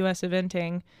U.S.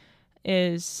 eventing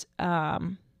is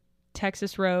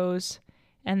Texas Rose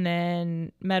and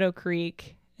then Meadow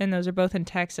Creek, and those are both in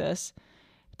Texas.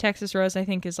 Texas Rose, I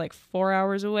think, is like 4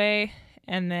 hours away,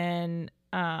 and then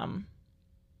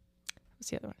what's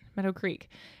the other one? Meadow Creek.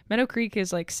 Meadow Creek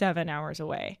is like 7 hours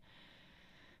away.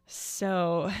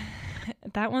 So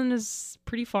that one is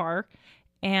pretty far,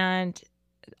 and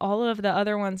all of the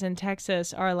other ones in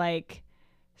Texas are like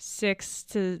 6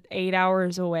 to 8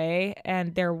 hours away,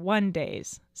 and they're 1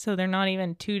 days. So they're not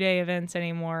even 2-day events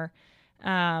anymore.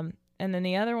 And then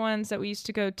the other ones that we used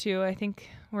to go to, I think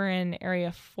we're in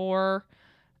Area 4,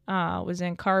 was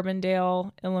in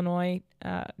Carbondale, Illinois,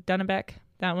 Dunnebeck.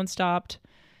 That one stopped.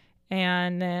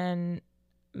 And then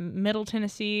Middle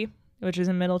Tennessee, which is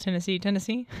in Middle Tennessee,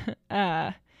 Tennessee.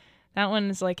 That one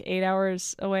is like 8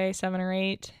 hours away, 7 or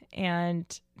 8.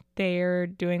 And they're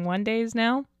doing 1 days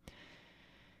now.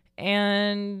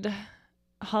 And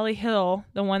Holly Hill,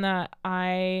 the one that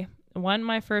I won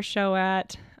my first show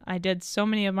at, I did so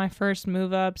many of my first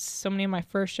move ups, so many of my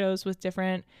first shows with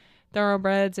different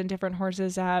thoroughbreds and different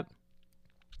horses at.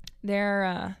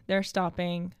 They're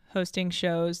stopping hosting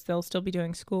shows. They'll still be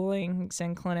doing schoolings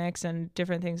and clinics and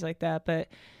different things like that. But,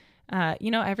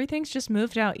 you know, everything's just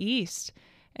moved out east,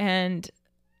 and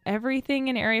everything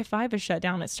in Area 5 is shut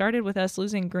down. It started with us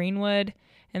losing Greenwood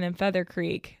and then Feather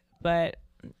Creek, but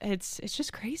it's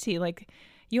just crazy. Like,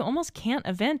 you almost can't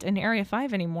event in Area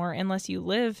 5 anymore unless you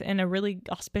live in a really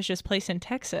auspicious place in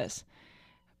Texas.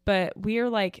 But we're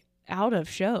like out of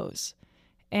shows.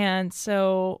 And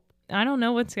so I don't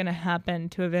know what's going to happen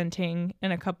to eventing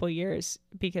in a couple years,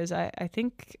 because I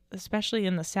think, especially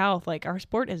in the South, like, our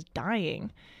sport is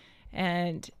dying.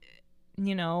 And,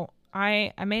 you know,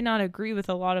 I may not agree with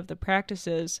a lot of the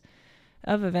practices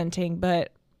of eventing,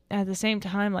 but at the same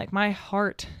time, like, my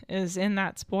heart is in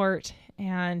that sport,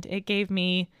 and it gave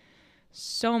me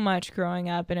so much growing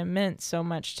up, and it meant so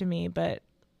much to me. But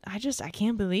I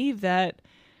can't believe that,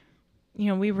 you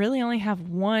know, we really only have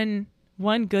one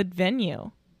good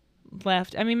venue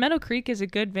left. I mean, Meadow Creek is a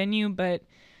good venue, but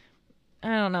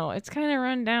I don't know, it's kind of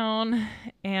run down.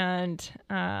 And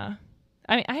I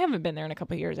haven't been there in a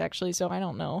couple of years, actually, so I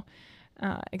don't know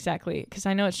exactly, because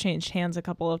I know it's changed hands a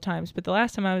couple of times. But the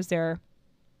last time I was there,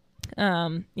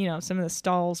 you know, some of the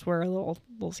stalls were a little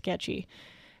sketchy.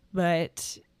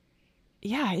 But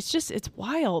yeah, it's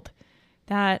wild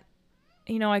that,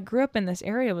 you know, I grew up in this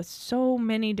area with so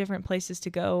many different places to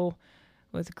go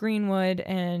with Greenwood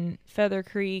and Feather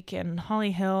Creek and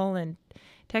Holly Hill, and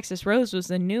Texas Rose was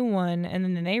the new one, and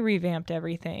then they revamped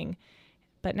everything.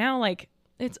 But now, like,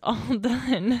 it's all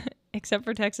done except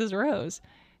for Texas Rose.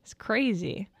 It's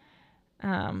crazy.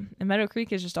 And Meadow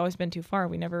Creek has just always been too far.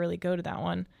 We never really go to that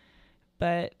one.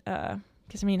 But,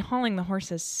 because, I mean, hauling the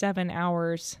horses 7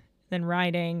 hours, then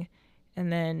riding,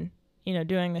 and then, you know,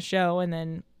 doing the show, and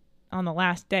then on the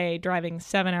last day, driving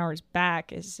 7 hours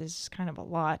back is kind of a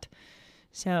lot.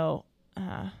 So,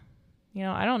 you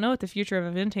know, I don't know what the future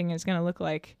of eventing is going to look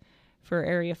like for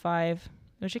Area 5,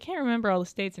 which I can't remember all the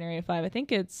states in Area 5.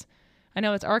 I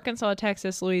know it's Arkansas,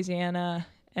 Texas, Louisiana,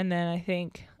 and then I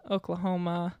think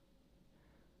Oklahoma.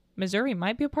 Missouri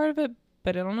might be a part of it,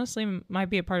 but it honestly might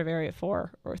be a part of Area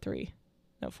 4 or 3.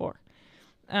 No, 4.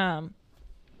 But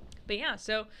yeah,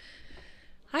 so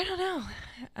I don't know.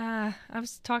 I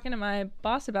was talking to my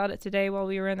boss about it today while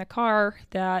we were in the car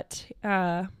that,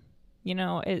 you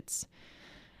know,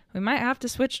 we might have to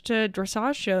switch to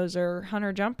dressage shows or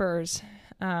hunter jumpers.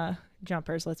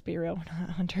 Jumpers, let's be real,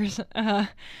 not hunters.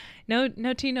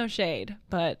 No tea, no shade,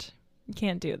 but you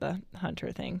can't do the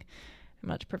hunter thing. I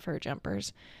much prefer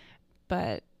jumpers.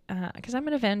 But, because I'm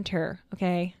an eventer,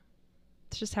 okay?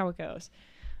 It's just how it goes.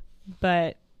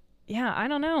 But, yeah, I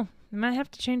don't know. We might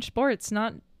have to change sports,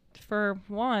 not for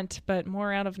want, but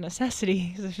more out of necessity,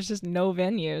 because there's just no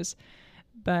venues.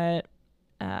 But,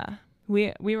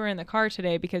 we were in the car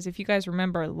today because if you guys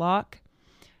remember Locke,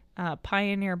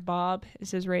 Pioneer Bob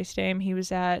is his race name. He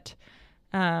was with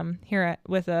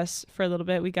us for a little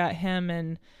bit. We got him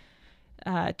and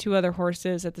 2 other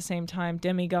horses at the same time,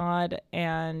 Demigod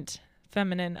and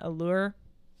Feminine Allure,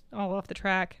 all off the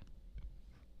track.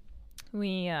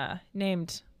 We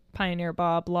named Pioneer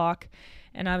Bob Locke,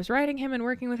 and I was riding him and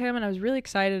working with him, and I was really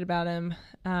excited about him.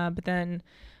 But then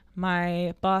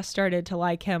my boss started to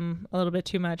like him a little bit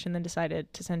too much and then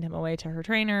decided to send him away to her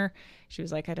trainer. She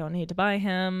was like, I don't need to buy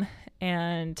him,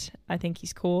 and I think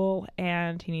he's cool,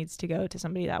 and he needs to go to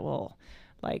somebody that will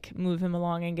like move him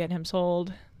along and get him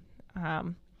sold,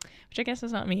 which I guess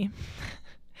is not me.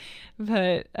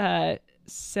 But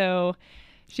so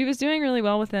she was doing really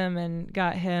well with him and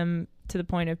got him to the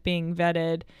point of being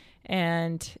vetted,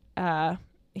 and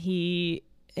he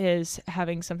is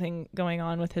having something going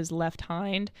on with his left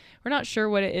hind. We're not sure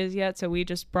what it is yet, so we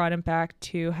just brought him back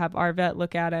to have our vet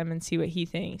look at him and see what he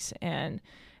thinks. And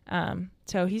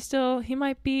so he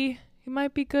might be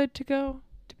good to go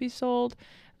to be sold.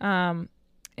 And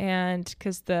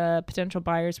because the potential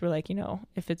buyers were like, you know,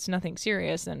 if it's nothing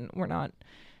serious, then we're not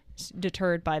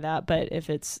deterred by that. But if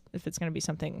it's going to be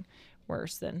something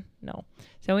worse, then no.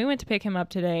 So we went to pick him up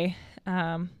today.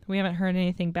 We haven't heard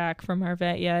anything back from our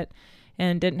vet yet,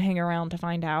 and didn't hang around to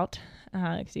find out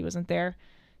because he wasn't there.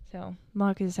 So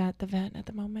Locke is at the vet at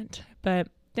the moment. But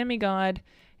Demigod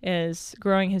is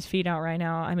growing his feet out right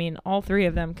now. I mean, all 3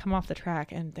 of them come off the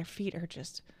track and their feet are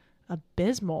just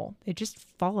abysmal. They just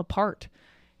fall apart.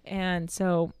 And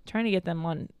so trying to get them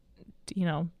on, you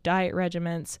know, diet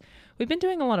regimens. We've been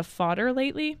doing a lot of fodder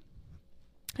lately.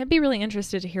 I'd be really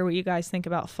interested to hear what you guys think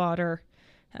about fodder.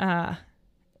 I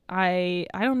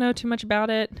don't know too much about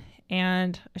it,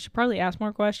 and I should probably ask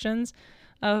more questions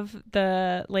of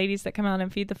the ladies that come out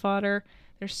and feed the fodder.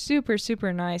 They're super,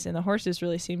 super nice, and the horses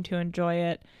really seem to enjoy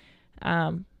it.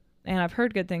 And I've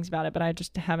heard good things about it, but I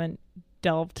just haven't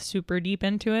delved super deep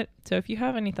into it. So if you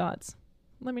have any thoughts,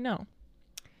 let me know.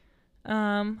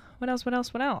 What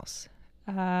else?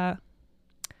 I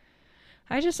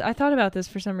thought about this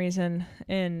for some reason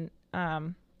in,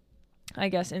 I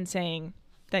guess in saying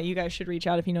that you guys should reach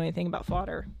out if you know anything about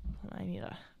fodder. I need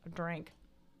a drink.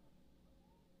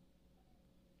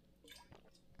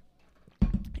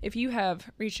 If you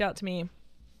have reached out to me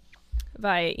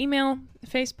via email,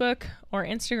 Facebook, or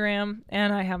Instagram,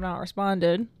 and I have not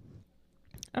responded,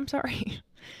 I'm sorry.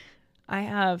 I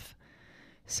have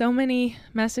so many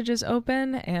messages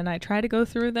open, and I try to go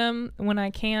through them when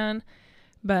I can,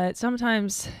 but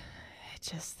sometimes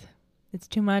it's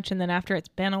too much, and then after it's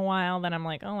been a while, then I'm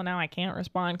like, oh, now I can't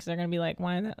respond because they're gonna be like,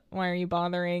 why are you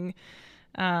bothering?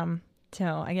 So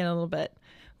I get a little bit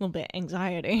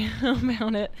anxiety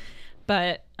about it,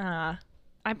 but I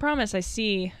promise I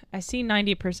see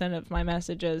 90% of my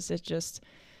messages. It's just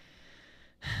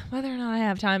whether or not I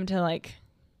have time to like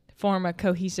form a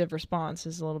cohesive response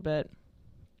is a little bit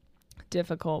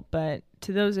difficult. But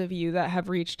to those of you that have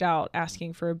reached out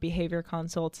asking for behavior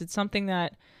consults, it's something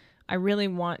that I really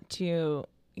want to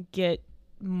get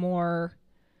to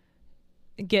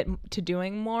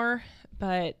doing more.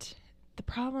 But the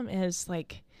problem is,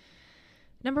 like,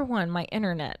 number one, my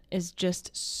internet is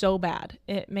just so bad.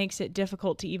 It makes it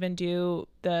difficult to even do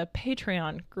the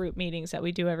Patreon group meetings that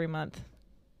we do every month.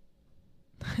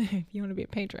 If you want to be a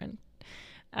patron.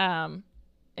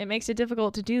 It makes it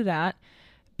difficult to do that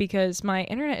because my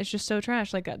internet is just so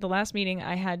trash. Like the last meeting,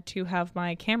 I had to have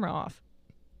my camera off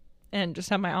and just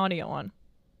have my audio on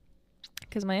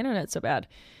because my internet's so bad.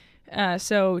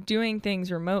 So doing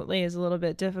things remotely is a little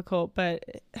bit difficult, but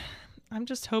I'm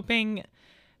just hoping.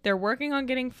 They're working on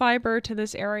getting fiber to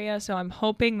this area, so I'm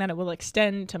hoping that it will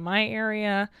extend to my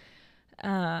area.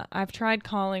 I've tried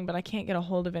calling, but I can't get a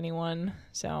hold of anyone,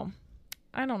 so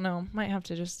I don't know. Might have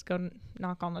to just go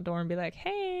knock on the door and be like,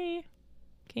 hey,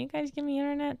 can you guys give me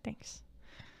internet? Thanks.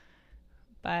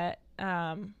 But,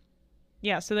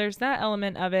 yeah, so there's that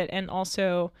element of it, and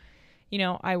also,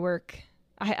 I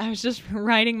was just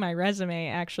writing my resume,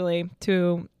 actually,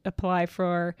 to apply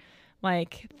for,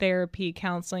 therapy,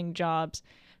 counseling jobs.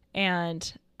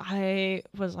 And I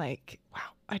was like, wow,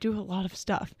 I do a lot of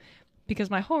stuff because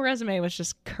my whole resume was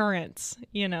just currents,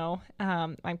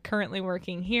 I'm currently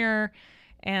working here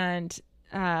and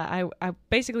I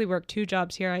basically work 2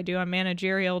 jobs here. I do a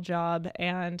managerial job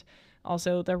and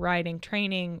also the writing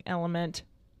training element.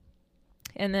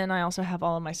 And then I also have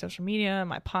all of my social media,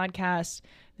 my podcast,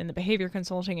 and the behavior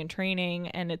consulting and training.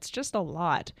 And it's just a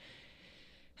lot.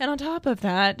 And on top of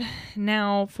that,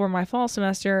 now for my fall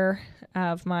semester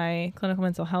of my clinical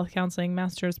mental health counseling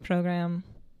master's program,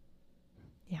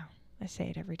 yeah, I say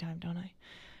it every time, don't I?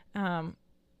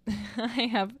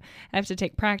 I have to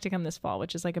take practicum this fall,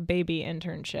 which is like a baby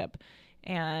internship.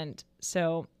 And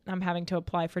so I'm having to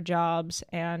apply for jobs.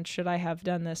 And should I have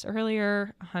done this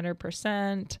earlier?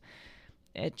 100%.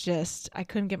 I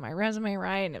couldn't get my resume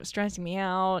right and it was stressing me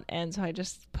out. And so I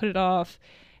just put it off.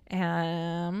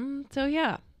 So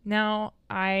yeah, now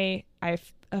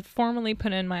I've formally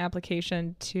put in my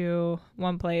application to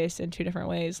one place in 2 different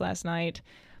ways last night.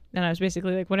 And I was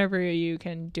basically like, whatever you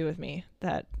can do with me,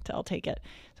 I'll take it.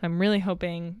 So I'm really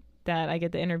hoping that I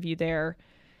get the interview there.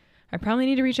 I probably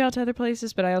need to reach out to other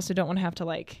places, but I also don't want to have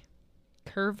to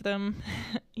curve them,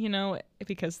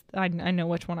 because I know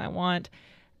which one I want.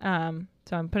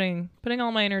 So I'm putting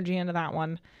all my energy into that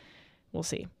one. We'll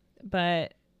see.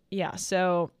 But yeah,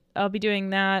 so I'll be doing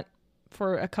that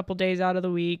for a couple days out of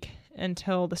the week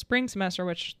until the spring semester,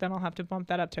 which then I'll have to bump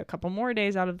that up to a couple more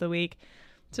days out of the week.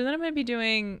 So then I'm going to be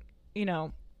doing,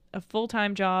 a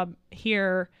full-time job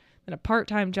here, then a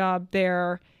part-time job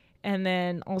there, and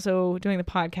then also doing the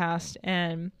podcast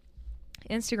and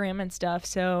Instagram and stuff.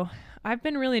 So I've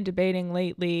been really debating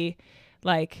lately,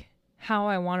 how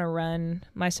I want to run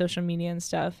my social media and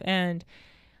stuff. And,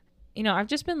 I've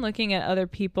just been looking at other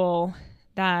people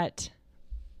that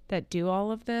do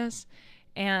all of this.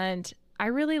 And I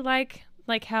really like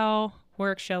how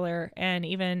Workschiller and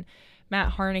even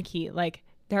Matt Harneke,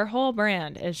 their whole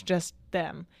brand is just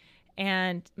them.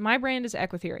 And my brand is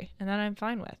Equitheory, and that I'm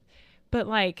fine with. But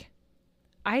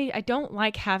I don't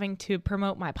like having to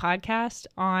promote my podcast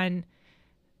on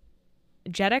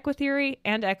Jet Equitheory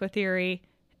and Equitheory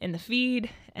in the feed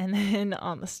and then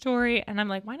on the story. And I'm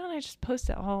like, why don't I just post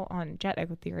it all on Jet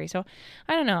Equitheory? So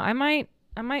I don't know. I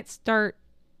might start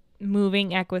moving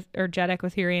Jet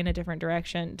Equitheory in a different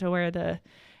direction to where the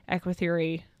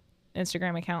Equitheory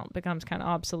Instagram account becomes kind of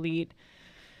obsolete.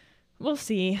 We'll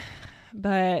see.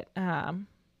 But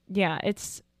yeah,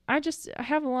 I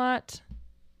have a lot.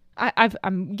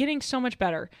 I'm getting so much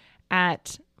better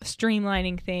at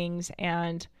streamlining things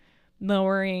and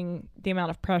lowering the amount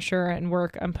of pressure and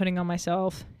work I'm putting on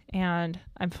myself. And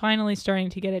I'm finally starting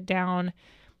to get it down.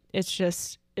 It's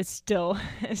just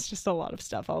a lot of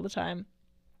stuff all the time.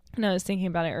 And I was thinking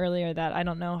about it earlier that I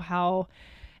don't know how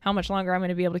much longer I'm going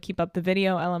to be able to keep up the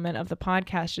video element of the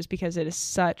podcast, just because it is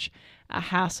such a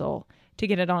hassle to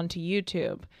get it onto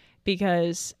YouTube,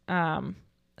 because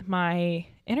my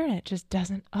internet just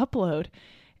doesn't upload.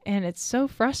 And it's so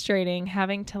frustrating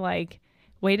having to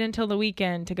wait until the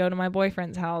weekend to go to my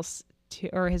boyfriend's house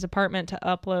or his apartment to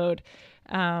upload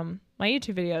my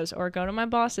YouTube videos, or go to my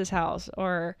boss's house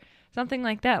or something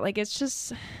like that.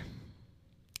 It's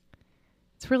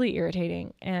really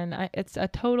irritating, and it's a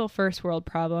total first world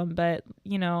problem. But,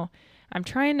 I'm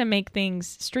trying to make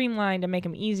things streamlined and make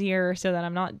them easier so that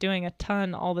I'm not doing a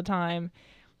ton all the time.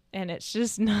 And it's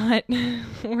just not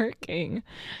working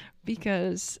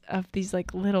because of these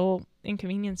little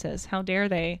inconveniences. How dare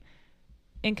they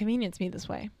inconvenience me this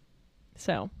way?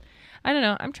 So I don't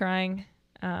know. I'm trying.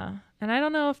 And I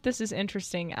don't know if this is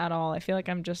interesting at all. I feel like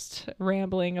I'm just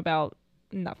rambling about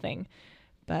nothing.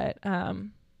 But I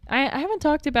haven't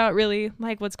talked about really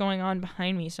what's going on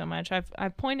behind me so much.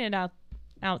 I've pointed out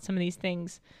some of these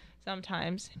things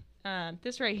sometimes.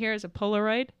 This right here is a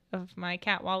Polaroid of my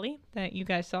cat Wally that you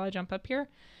guys saw jump up here.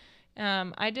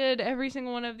 I did every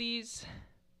single one of these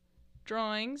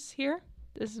drawings here.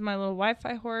 This is my little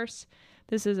Wi-Fi horse.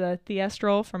 This is a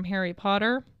Thestrel from Harry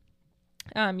Potter.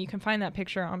 You can find that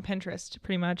picture on Pinterest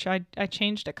pretty much. I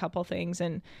changed a couple things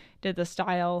and did the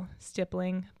style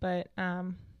stippling, but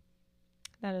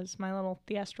that is my little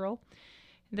Thestrel.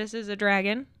 This is a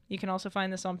dragon. You can also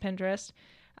find this on Pinterest.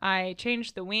 I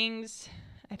changed the wings.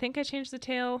 I think I changed the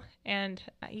tail, and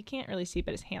you can't really see,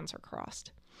 but his hands are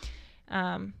crossed.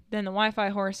 Then the Wi-Fi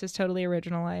horse is totally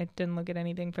original. I didn't look at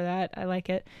anything for that. I like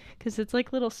it because it's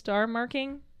like little star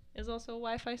marking is also a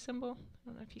Wi-Fi symbol. I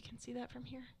don't know if you can see that from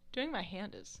here. Doing my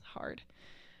hand is hard.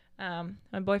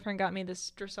 My boyfriend got me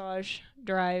this dressage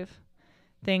drive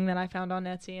thing that I found on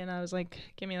Etsy, and I was like,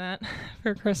 give me that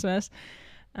for Christmas.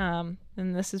 And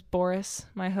this is Boris,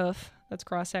 my hoof that's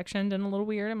cross-sectioned and a little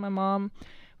weird, and my mom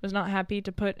was not happy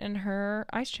to put in her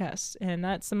ice chest, and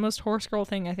that's the most horse girl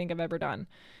thing I think I've ever done.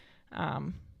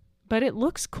 But it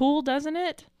looks cool, doesn't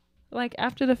it? Like,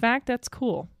 after the fact, that's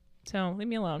cool. So leave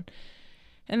me alone.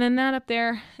 And then that up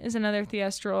there is another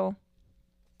Thestrel.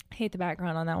 Hate the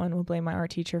background on that one. We'll blame my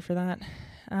art teacher for that.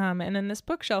 And then this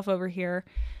bookshelf over here,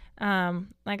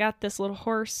 I got this little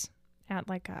horse at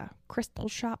like a crystal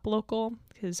shop local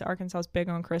because Arkansas is big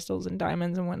on crystals and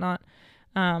diamonds and whatnot.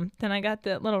 Then I got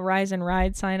the little Rise and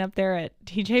Ride sign up there at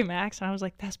TJ Maxx, and I was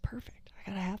like, that's perfect. I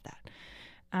gotta have that.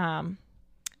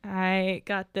 I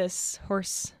got this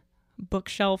horse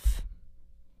bookshelf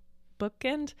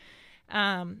bookend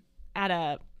at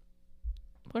a,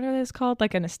 what are those called?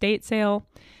 Like an estate sale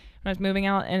when I was moving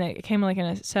out, and it came like in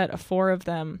a set of 4 of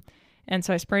them. And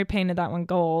so I spray painted that one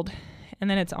gold, and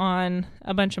then it's on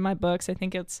a bunch of my books. I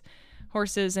think it's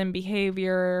Horses and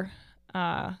Behavior,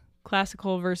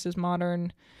 Classical versus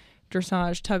Modern,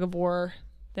 Dressage, Tug of War,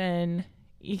 then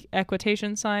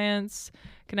Equitation Science,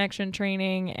 Connection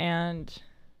Training, and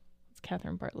it's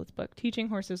Catherine Bartlett's book, Teaching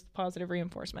Horses Positive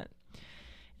Reinforcement.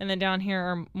 And then down here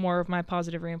are more of my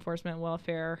positive reinforcement,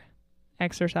 welfare,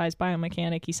 exercise,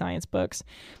 biomechanic-y science books.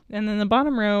 And then the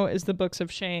bottom row is the books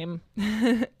of shame.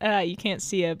 You can't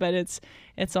see it, but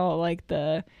it's all like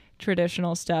the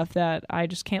traditional stuff that I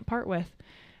just can't part with.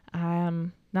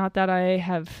 Not that I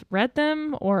have read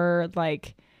them or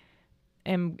like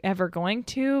am ever going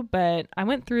to, but I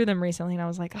went through them recently and I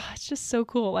was like, oh, it's just so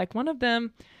cool. Like one of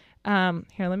them,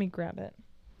 here, let me grab it.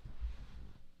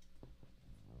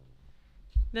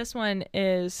 This one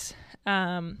is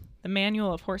the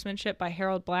Manual of Horsemanship by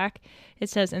Harold Black. It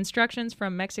says instructions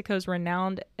from Mexico's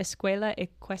renowned Escuela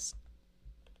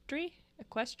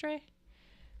Equestre,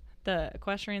 the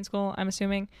equestrian school, I'm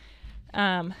assuming.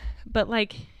 But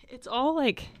like, it's all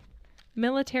like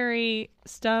military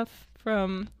stuff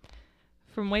from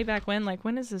way back when. Like,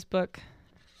 when is this book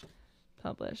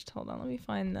published? Hold on, let me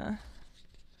find the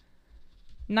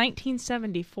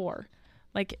 1974.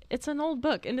 Like, it's an old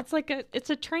book, and it's like it's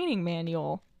a training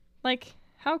manual. Like,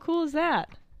 how cool is that?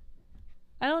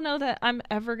 I don't know that I'm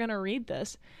ever gonna read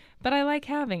this, but I like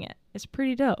having it. It's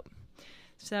pretty dope.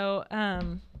 So,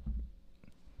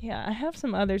 yeah, I have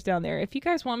some others down there. If you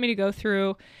guys want me to go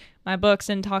through my books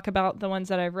and talk about the ones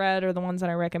that I've read or the ones that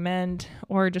I recommend,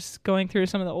 or just going through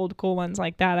some of the old cool ones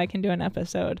like that, I can do an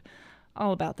episode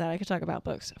all about that. I could talk about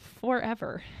books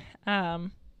forever.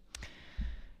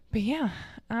 But yeah,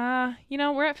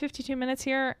 we're at 52 minutes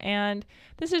here, and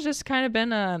this has just kind of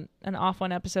been an off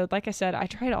one episode. Like I said, I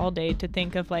tried all day to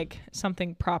think of like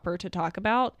something proper to talk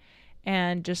about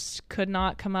and just could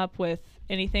not come up with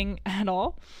anything at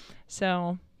all.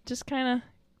 So just kind of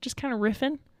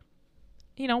riffing,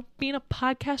 being a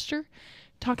podcaster,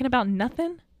 talking about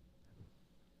nothing.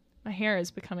 My hair is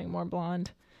becoming more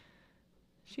blonde.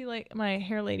 My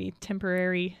hair lady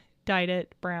temporary dyed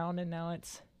it brown, and now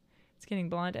it's getting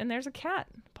blonde, and there's a cat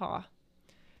paw.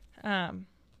 But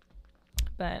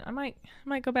I might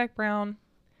go back brown,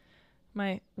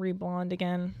 might re-blonde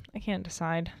again. I can't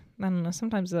decide. I don't know.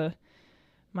 Sometimes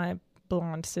my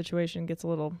blonde situation gets a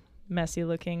little messy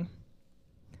looking.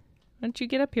 Why don't you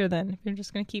get up here then? If you're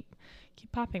just gonna keep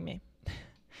popping me.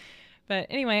 But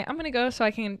anyway, I'm gonna go so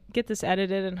I can get this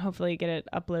edited and hopefully get it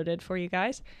uploaded for you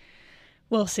guys.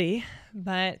 We'll see.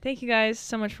 But thank you guys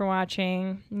so much for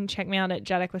watching. You can check me out at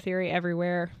Jet Equitheory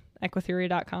everywhere,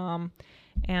 equitheory.com.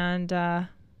 And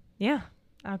yeah,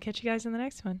 I'll catch you guys in the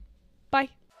next one. Bye.